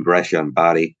between Brescia and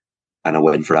Barry, and a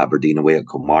win for Aberdeen away at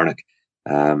Kilmarnock.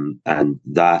 And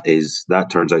that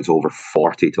turns out to over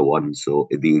 40 to 1. So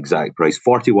the exact price,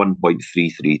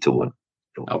 41.33 to 1.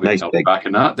 So I'll be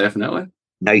backing that, definitely.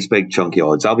 Nice big chunky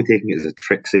odds. I'll be taking it as a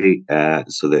Trixie,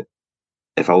 so that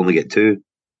if I only get 2,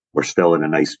 we're still in a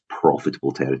nice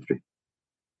profitable territory.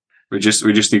 We just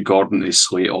need Gordon to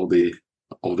slate all the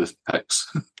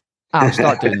picks. I'll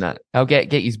start doing that. I'll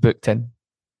get his booked in.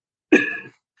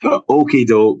 Okie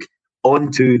doke.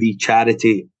 On to the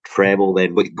charity treble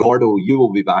then. With Gordo, you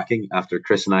will be backing after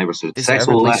Chris and I were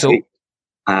successful last week.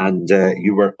 And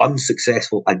you were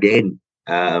unsuccessful again.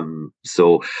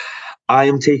 So I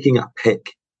am taking a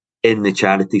pick in the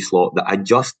charity slot that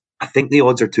I think the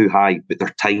odds are too high, but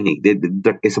they're tiny.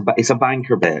 It's a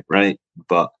banker bet, right?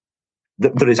 But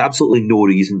there is absolutely no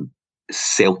reason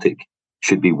Celtic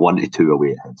should be 1-2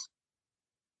 away at Hibs.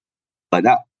 Like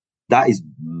that is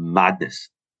madness.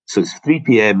 So it's 3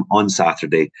 p.m. on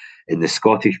Saturday in the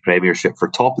Scottish Premiership for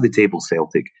top of the table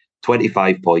Celtic,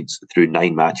 25 points through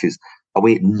 9 matches,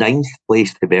 away at 9th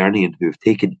place Hibernian, who have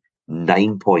taken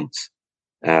 9 points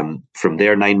from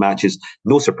their 9 matches.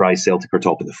 No surprise, Celtic are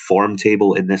top of the form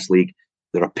table in this league.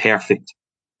 They're a perfect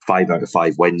 5 out of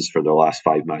 5 wins for their last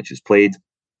 5 matches played.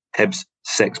 Hibs,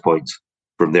 6 points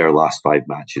from their last 5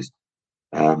 matches.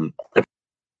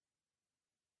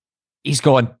 He's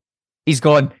gone.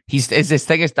 His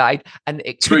thing has died, and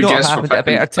it could not have happened at a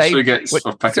better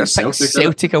time.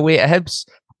 Celtic away at Hibs,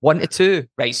 1-2.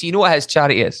 Right, so you know what his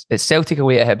charity is. It's Celtic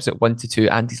away at Hibs at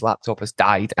 1-2. Andy's laptop has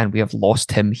died, and we have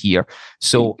lost him here.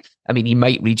 So, I mean, he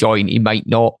might rejoin, he might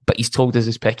not, but he's told us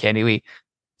his pick anyway.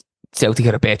 Celtic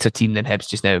are a better team than Hibs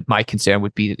just now. My concern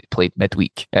would be that they played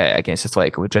midweek against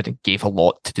Atletico Madrid and gave a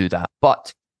lot to do that.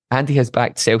 But Andy has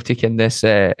backed Celtic in this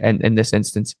in this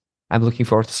instance. I'm looking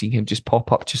forward to seeing him just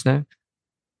pop up just now.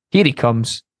 Here he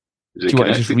comes. Do you want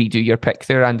to just redo your pick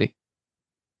there, Andy?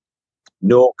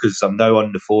 No, because I'm now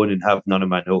on the phone and have none of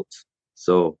my notes.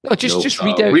 So just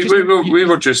read out. We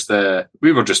were just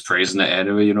praising it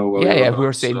anyway, you know. We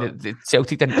were saying that the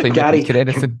Celtic didn't play midweek or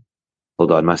anything.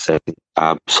 Hold on, my second.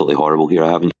 Absolutely horrible here.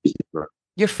 I haven't used it.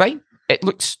 You're fine. It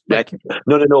looks like...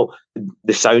 No.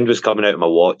 The sound was coming out of my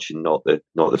watch and not the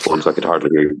phone, so I could hardly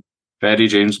hear you. Very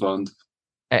James Bond.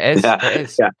 It is.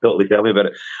 Yeah, totally. Tell me about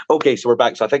it. Okay, so we're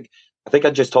back. So I think I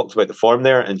just talked about the form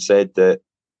there and said that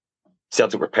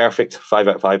Celtic were perfect, 5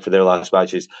 out of 5 for their last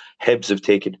matches. Hibs have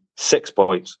taken 6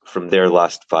 points from their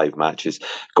last 5 matches.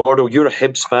 Gordo, you're a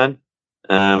Hibs fan.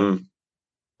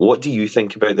 What do you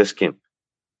think about this game?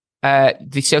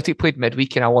 The Celtic played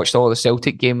midweek, and I watched all the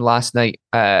Celtic game last night,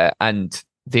 and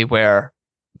they were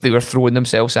throwing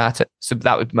themselves at it. So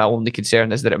that would be my only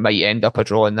concern, is that it might end up a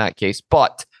draw in that case.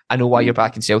 But I know why you're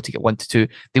backing Celtic at 1-2.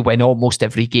 They win almost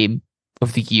every game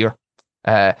of the year.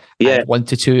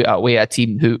 1-2 away at a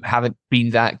team who haven't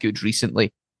been that good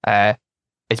recently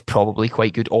is probably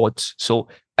quite good odds. So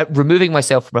removing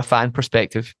myself from a fan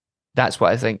perspective, that's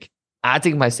what I think.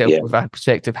 Adding myself from a fan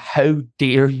perspective, how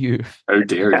dare you? How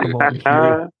dare you?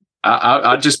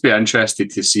 I'd just be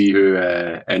interested to see who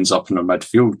ends up in our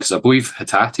midfield, because I believe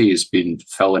Hatate has been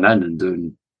filling in and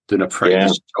doing a pretty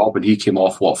good job, and he came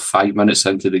off 5 minutes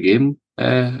into the game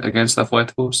against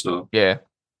Atletico. So yeah,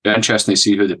 be interesting to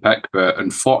see who they pick. But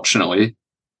unfortunately,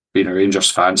 being a Rangers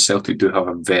fan, Celtic do have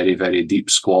a very, very deep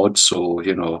squad. So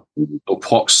they'll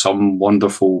pluck some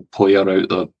wonderful player out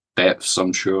the depths,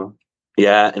 I'm sure.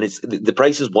 Yeah, and it's the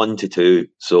price is 1-2.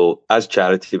 So as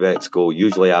charity bets go,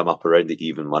 usually I'm up around the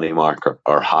even money mark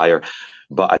or higher.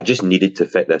 But I just needed to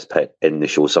fit this pick in the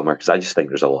show somewhere, because I just think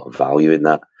there's a lot of value in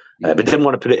that. But didn't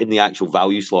want to put it in the actual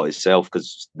value slot itself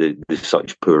because there's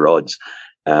such poor odds.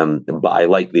 But I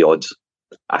like the odds.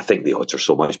 I think the odds are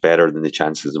so much better than the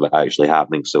chances of it actually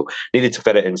happening. So needed to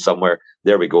fit it in somewhere.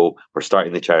 There we go. We're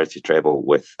starting the charity treble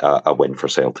with a win for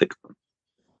Celtic.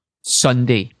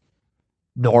 Sunday,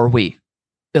 Norway,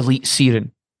 Elite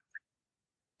Siren,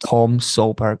 Tom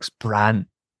Solberg's Brann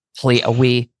play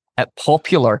away at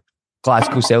popular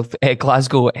Glasgow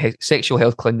Sexual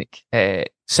Health Clinic,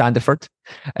 Sandefjord.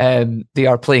 They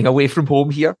are playing away from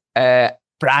home here.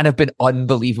 Brann have been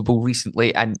unbelievable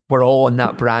recently, and we're all on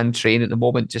that Brann train at the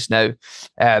moment just now.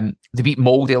 They beat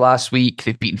Molde last week.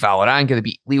 They've beaten Vålerenga. They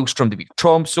beat Lillestrøm. They beat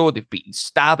Tromsø. They've beaten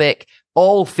Stabæk.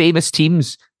 All famous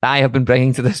teams that I have been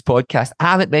bringing to this podcast. I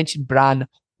haven't mentioned Brann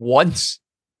once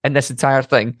in this entire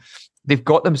thing. They've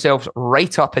got themselves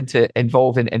right up into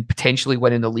involving and potentially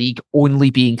winning the league, only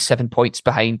being 7 points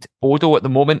behind Bodo at the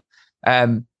moment.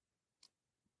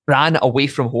 Brann away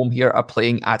from home here are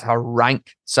playing at a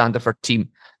rank Sandefjord team.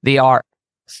 They are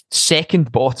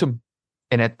second bottom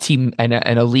in a team in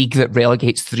a league that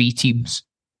relegates 3 teams.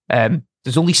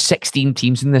 There's only 16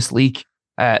 teams in this league.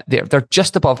 They're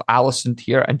just above Allison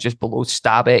here and just below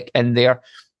Stabæk, and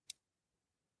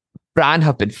Brann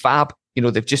have been fab.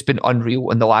 They've just been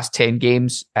unreal in the last 10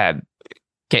 games,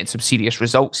 getting some serious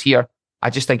results here. I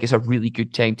just think it's a really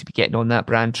good time to be getting on that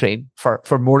Brann train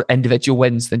for more individual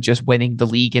wins than just winning the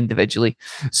league individually.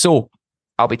 So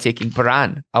I'll be taking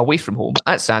Brann away from home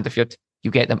at Sandefjord.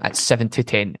 You get them at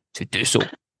 7-10 to do so.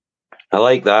 I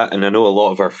like that, and I know a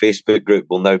lot of our Facebook group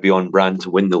will now be on Brann to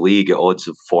win the league at odds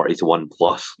of 40 to 1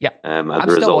 plus. Yeah, I'm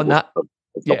still on that.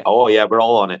 Oh yeah, we're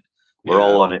all on it. We're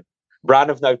all on it. Brann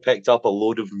have now picked up a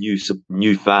load of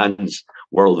new fans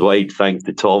worldwide, thanks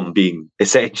to Tom being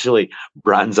essentially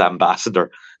Brann's ambassador,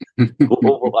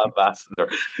 global ambassador.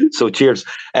 So cheers.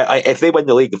 If they win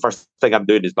the league, the first thing I'm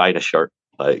doing is buying a shirt.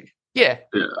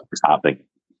 It's happening.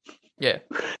 Yeah.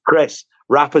 Chris,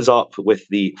 wrap us up with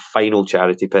the final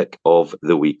charity pick of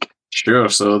the week. Sure.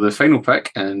 So the final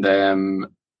pick, and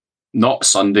not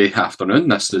Sunday afternoon.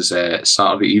 This is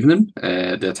Saturday evening.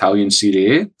 The Italian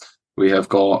Serie A. We have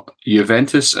got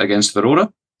Juventus against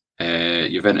Verona.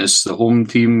 Juventus, the home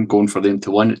team, going for them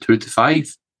to win at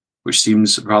 2-5, which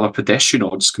seems rather pedestrian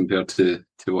odds compared to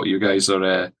what you guys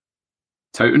are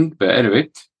touting. But anyway,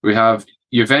 we have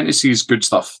Juventus's good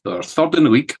stuff. They're third in the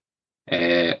league.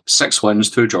 6 wins,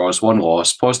 2 draws, 1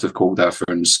 loss, positive goal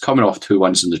difference, coming off 2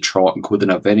 wins in the trot, including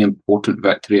a very important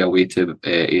victory away to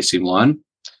AC Milan.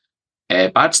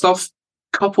 Bad stuff.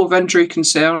 Couple of injury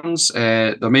concerns.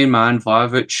 Their main man,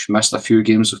 Vlahovic, missed a few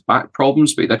games with back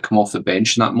problems, but he did come off the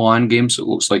bench in that Milan game, so it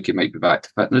looks like he might be back to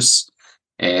fitness.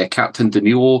 Captain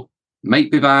Danilo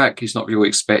might be back. He's not really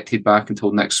expected back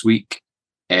until next week.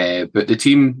 But the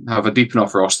team have a deep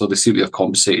enough roster. They seem to have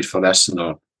compensated for this and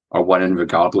are winning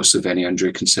regardless of any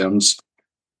injury concerns.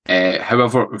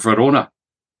 However, Verona,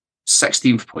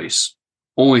 16th place.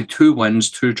 Only 2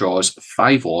 wins, 2 draws,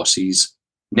 5 losses.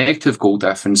 Negative goal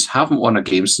difference, haven't won a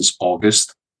game since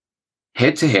August.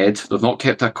 Head-to-head, they've not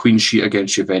kept a clean sheet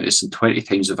against Juventus in 20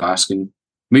 times of asking.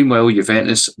 Meanwhile,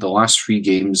 Juventus, the last 3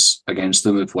 games against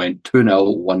them have went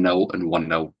 2-0, 1-0 and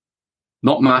 1-0.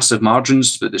 Not massive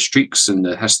margins, but the streaks and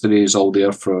the history is all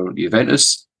there for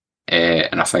Juventus.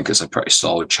 And I think it's a pretty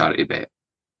solid charity bet.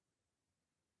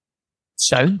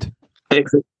 Sound?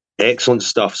 Excellent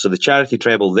stuff. So the charity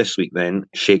treble this week then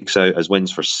shakes out as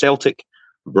wins for Celtic,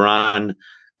 Brann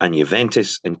and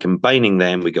Juventus, and combining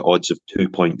them we get odds of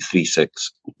 2.36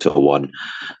 to 1.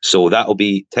 So that'll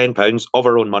be £10 of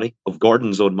our own money, of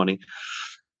Gordon's own money,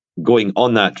 going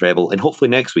on that treble. And hopefully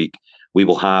next week we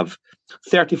will have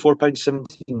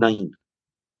 £34.79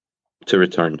 to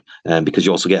return, because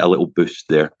you also get a little boost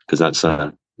there, because that's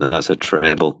a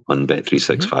treble on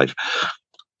Bet365.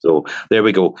 So there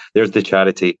we go. There's the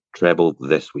charity treble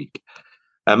this week.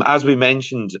 As we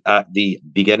mentioned at the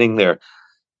beginning there,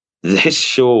 this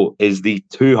show is the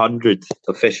 200th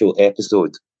official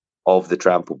episode of the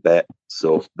Trample Bet.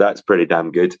 So that's pretty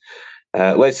damn good.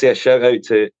 Let's say a shout out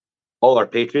to all our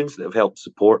patrons that have helped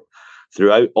support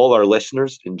throughout, all our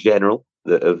listeners in general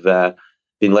that have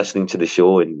been listening to the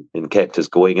show and kept us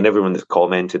going, and everyone that's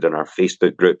commented on our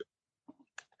Facebook group.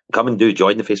 Come and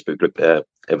join the Facebook group,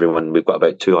 everyone. We've got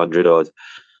about 200 odd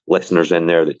listeners in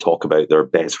there that talk about their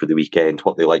bets for the weekend,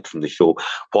 what they liked from the show,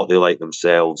 what they like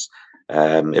themselves,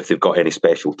 if they've got any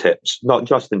special tips, not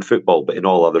just in football, but in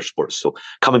all other sports. So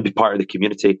come and be part of the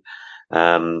community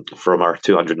from our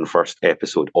 201st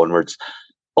episode onwards.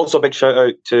 Also, a big shout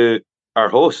out to our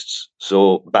hosts.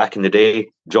 So back in the day,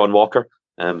 John Walker,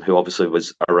 who obviously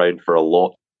was around for a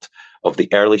lot of the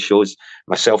early shows,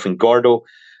 myself and Gordo,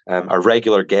 our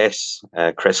regular guests,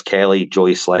 Chris Kelly,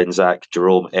 Joey Slenzak,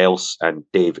 Jerome Else, and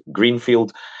Dave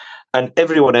Greenfield, and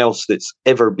everyone else that's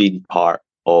ever been part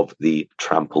of the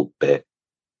Trample Bet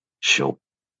show.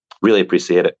 Really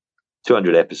appreciate it.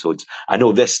 200 episodes. I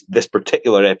know this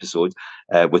particular episode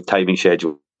with timing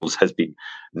schedules has been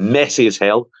messy as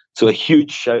hell. So a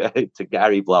huge shout out to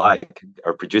Gary Black,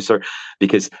 our producer,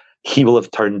 because he will have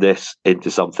turned this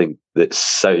into something that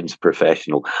sounds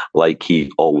professional like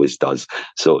he always does.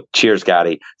 So cheers,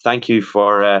 Gary. Thank you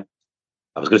for, I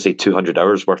was going to say 200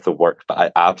 hours worth of work, but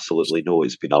I absolutely know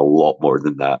it's been a lot more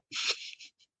than that.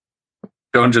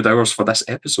 200 hours for this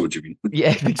episode, you mean?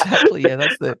 Yeah, exactly. Yeah,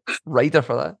 that's the rider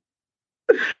for that.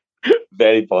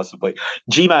 Very possibly.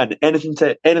 G-Man, anything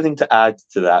to add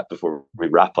to that before we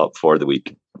wrap up for the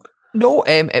week? No,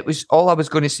 it was all I was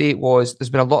going to say was there's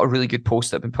been a lot of really good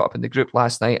posts that have been put up in the group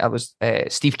last night. I was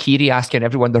Steve Keary asking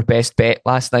everyone their best bet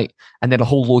last night, and then a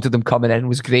whole load of them coming in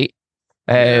was great.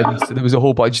 So there was a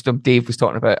whole bunch of them. Dave was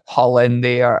talking about Hull in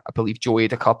there. I believe Joey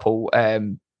had a couple.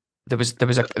 There was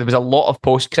a lot of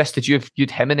posts. Chris, did you have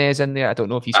Jimenez in there? I don't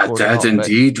know if he scored. I did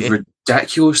indeed.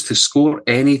 Ridiculous to score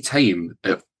any time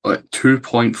at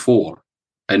 2.4.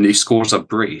 And he scores a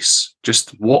brace.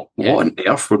 Just what on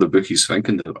earth were the bookies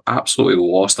thinking? They've absolutely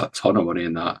lost a ton of money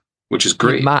in that, which is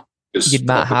great. You'd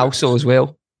Matt Halsall as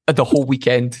well. The whole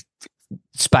weekend,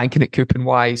 spanking it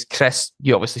coupon-wise. Chris,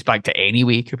 you obviously spanked it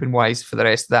anyway, coupon-wise, for the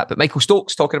rest of that. But Michael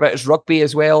Stokes talking about his rugby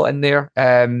as well in there.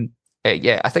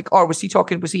 I think, or was he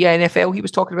NFL he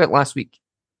was talking about last week?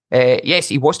 Yes,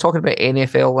 he was talking about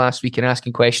NFL last week and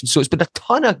asking questions. So it's been a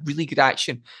ton of really good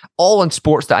action, all on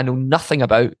sports that I know nothing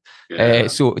about.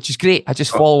 So which is great. I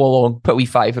just follow along, put a wee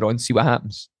fiver on, see what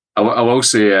happens. I will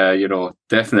say,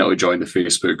 definitely join the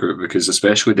Facebook group, because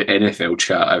especially the NFL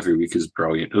chat every week is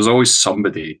brilliant. There's always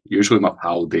somebody, usually my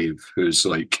pal Dave, who's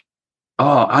like,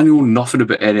 "Oh, I know nothing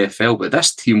about NFL, but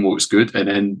this team looks good." And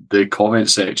then the comment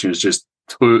section is just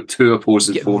two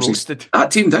opposing forces. Roasted.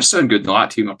 That team does sound good. No,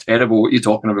 that team are terrible. What are you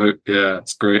talking about? Yeah,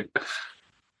 it's great.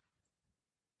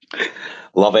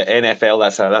 Love it. NFL,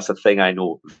 that's a thing I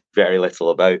know very little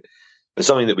about. But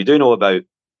something that we do know about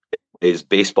is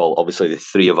baseball. Obviously, the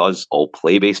three of us all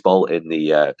play baseball in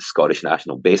the Scottish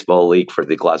National Baseball League for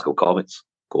the Glasgow Comets.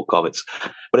 Go Comets.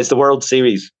 But it's the World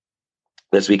Series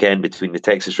this weekend between the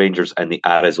Texas Rangers and the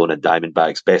Arizona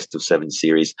Diamondbacks, best of 7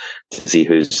 series, to see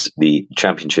who's the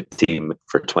championship team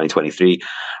for 2023.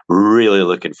 Really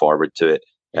looking forward to it.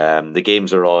 The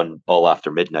games are on all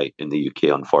after midnight in the UK,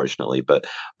 unfortunately, but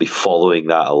be following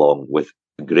that along with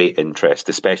great interest,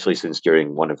 especially since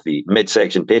during one of the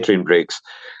midsection Patreon breaks,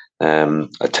 I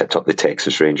tipped up the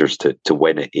Texas Rangers to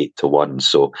win at 8-1.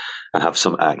 So I have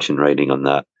some action riding on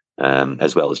that,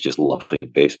 as well as just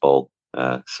loving baseball.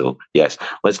 So yes,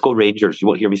 let's go Rangers. You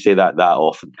won't hear me say that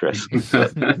often, Chris.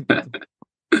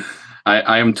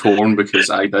 I am torn, because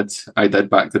I did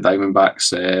back the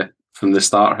Diamondbacks from the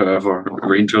start. However,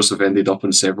 Rangers have ended up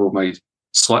in several of my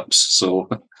slips. So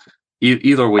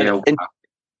either way,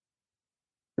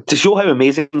 to show how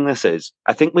amazing this is,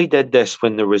 I think we did this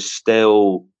when there was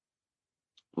still,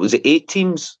 was it 8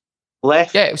 teams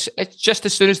left? Yeah, it's just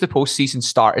as soon as the postseason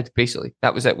started, basically.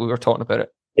 That was it. We were talking about it.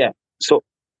 Yeah, so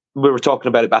we were talking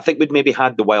about it, but I think we'd maybe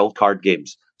had the wild card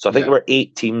games. So I think there were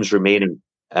 8 teams remaining.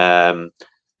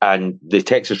 And the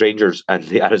Texas Rangers and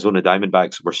the Arizona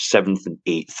Diamondbacks were 7th and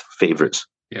 8th favourites.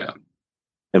 Yeah.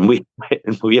 And we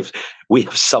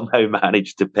have somehow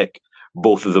managed to pick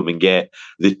both of them and get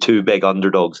the 2 big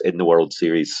underdogs in the World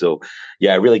Series. So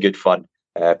yeah, really good fun.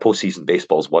 Postseason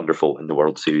baseball is wonderful, and the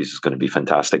World Series is going to be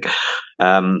fantastic.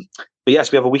 But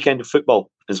yes, we have a weekend of football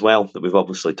as well that we've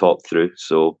obviously talked through.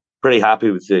 So pretty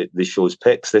happy with the show's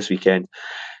picks this weekend.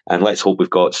 And let's hope we've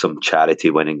got some charity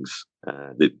winnings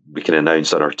that we can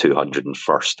announce on our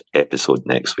 201st episode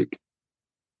next week.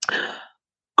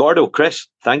 Gordo, Chris,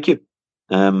 thank you.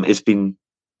 It's been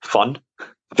fun.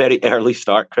 Very early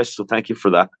start, Chris, so thank you for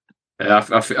that.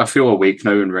 I feel awake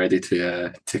now and ready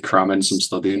to cram in some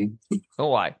studying. Oh,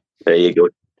 why? There you go.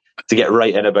 To get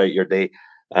right in about your day.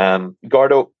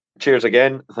 Gordo, cheers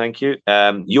again. Thank you.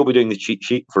 You'll be doing the cheat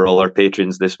sheet for all our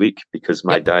patrons this week because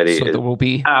my diary will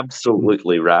be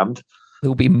absolutely rammed. There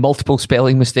will be multiple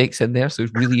spelling mistakes in there, so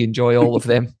really enjoy all of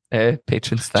them,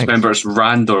 patrons. Thanks. Remember, it's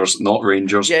Randers, not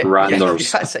Rangers.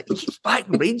 Randers. Yeah, that's it. Back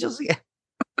Rangers, yeah.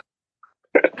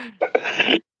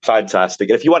 Fantastic.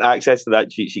 And if you want access to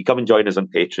that cheat sheet, come and join us on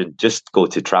Patreon. Just go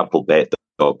to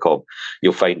trampledbet.com.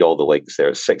 You'll find all the links there.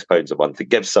 It's £6 a month. It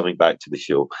gives something back to the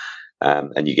show.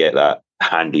 And you get that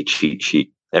handy cheat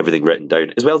sheet, everything written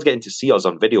down, as well as getting to see us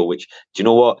on video, which, do you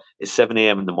know what? It's 7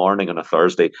 a.m. in the morning on a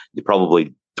Thursday. You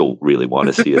probably don't really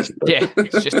want to see us. Yeah,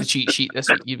 it's just a cheat sheet. That's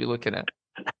what you'd be looking at.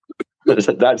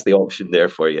 That's the option there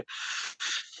for you.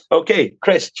 Okay,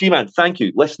 Chris, G-Man, thank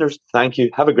you. Listeners, thank you.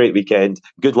 Have a great weekend.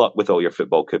 Good luck with all your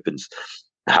football coupons.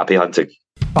 Happy hunting.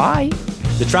 Bye.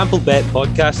 The Trampled Bet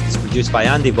podcast is produced by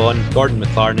Andy Vaughan, Gordon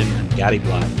McLarnon and Gary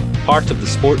Black, part of the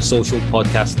Sports Social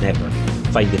Podcast Network.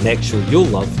 Find the next show you'll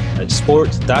love at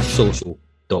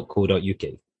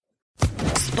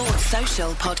sports-social.co.uk. Sports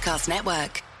Social Podcast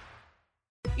Network.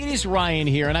 It is Ryan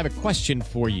here, and I have a question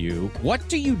for you. What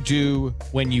do you do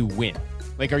when you win?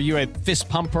 Like, are you a fist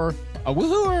pumper, a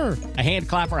woohooer, a hand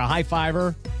clapper, a high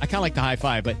fiver? I kind of like the high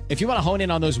five, but if you want to hone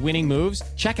in on those winning moves,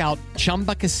 check out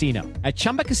Chumba Casino. At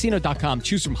ChumbaCasino.com,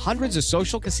 choose from hundreds of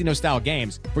social casino style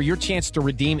games for your chance to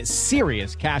redeem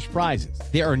serious cash prizes.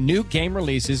 There are new game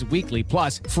releases weekly,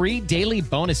 plus free daily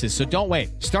bonuses. So don't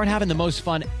wait. Start having the most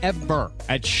fun ever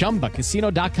at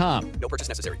ChumbaCasino.com. No purchase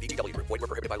necessary. VGW. Void where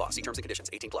prohibited by law. See terms and conditions.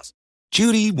 18+.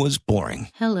 Judy was boring.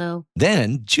 Hello.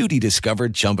 Then Judy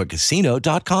discovered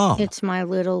ChumbaCasino.com. It's my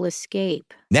little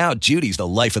escape. Now Judy's the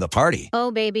life of the party. Oh,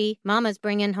 baby, mama's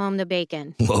bringing home the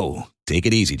bacon. Whoa, take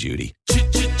it easy, Judy.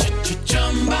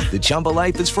 The Chumba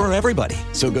life is for everybody.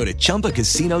 So go to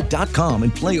ChumbaCasino.com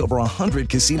and play over 100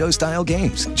 casino-style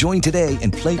games. Join today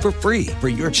and play for free for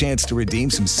your chance to redeem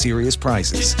some serious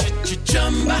prizes.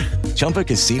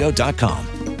 ChumbaCasino.com.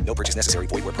 No purchase necessary.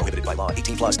 Void where prohibited by law.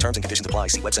 18+. Terms and conditions apply.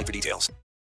 See website for details.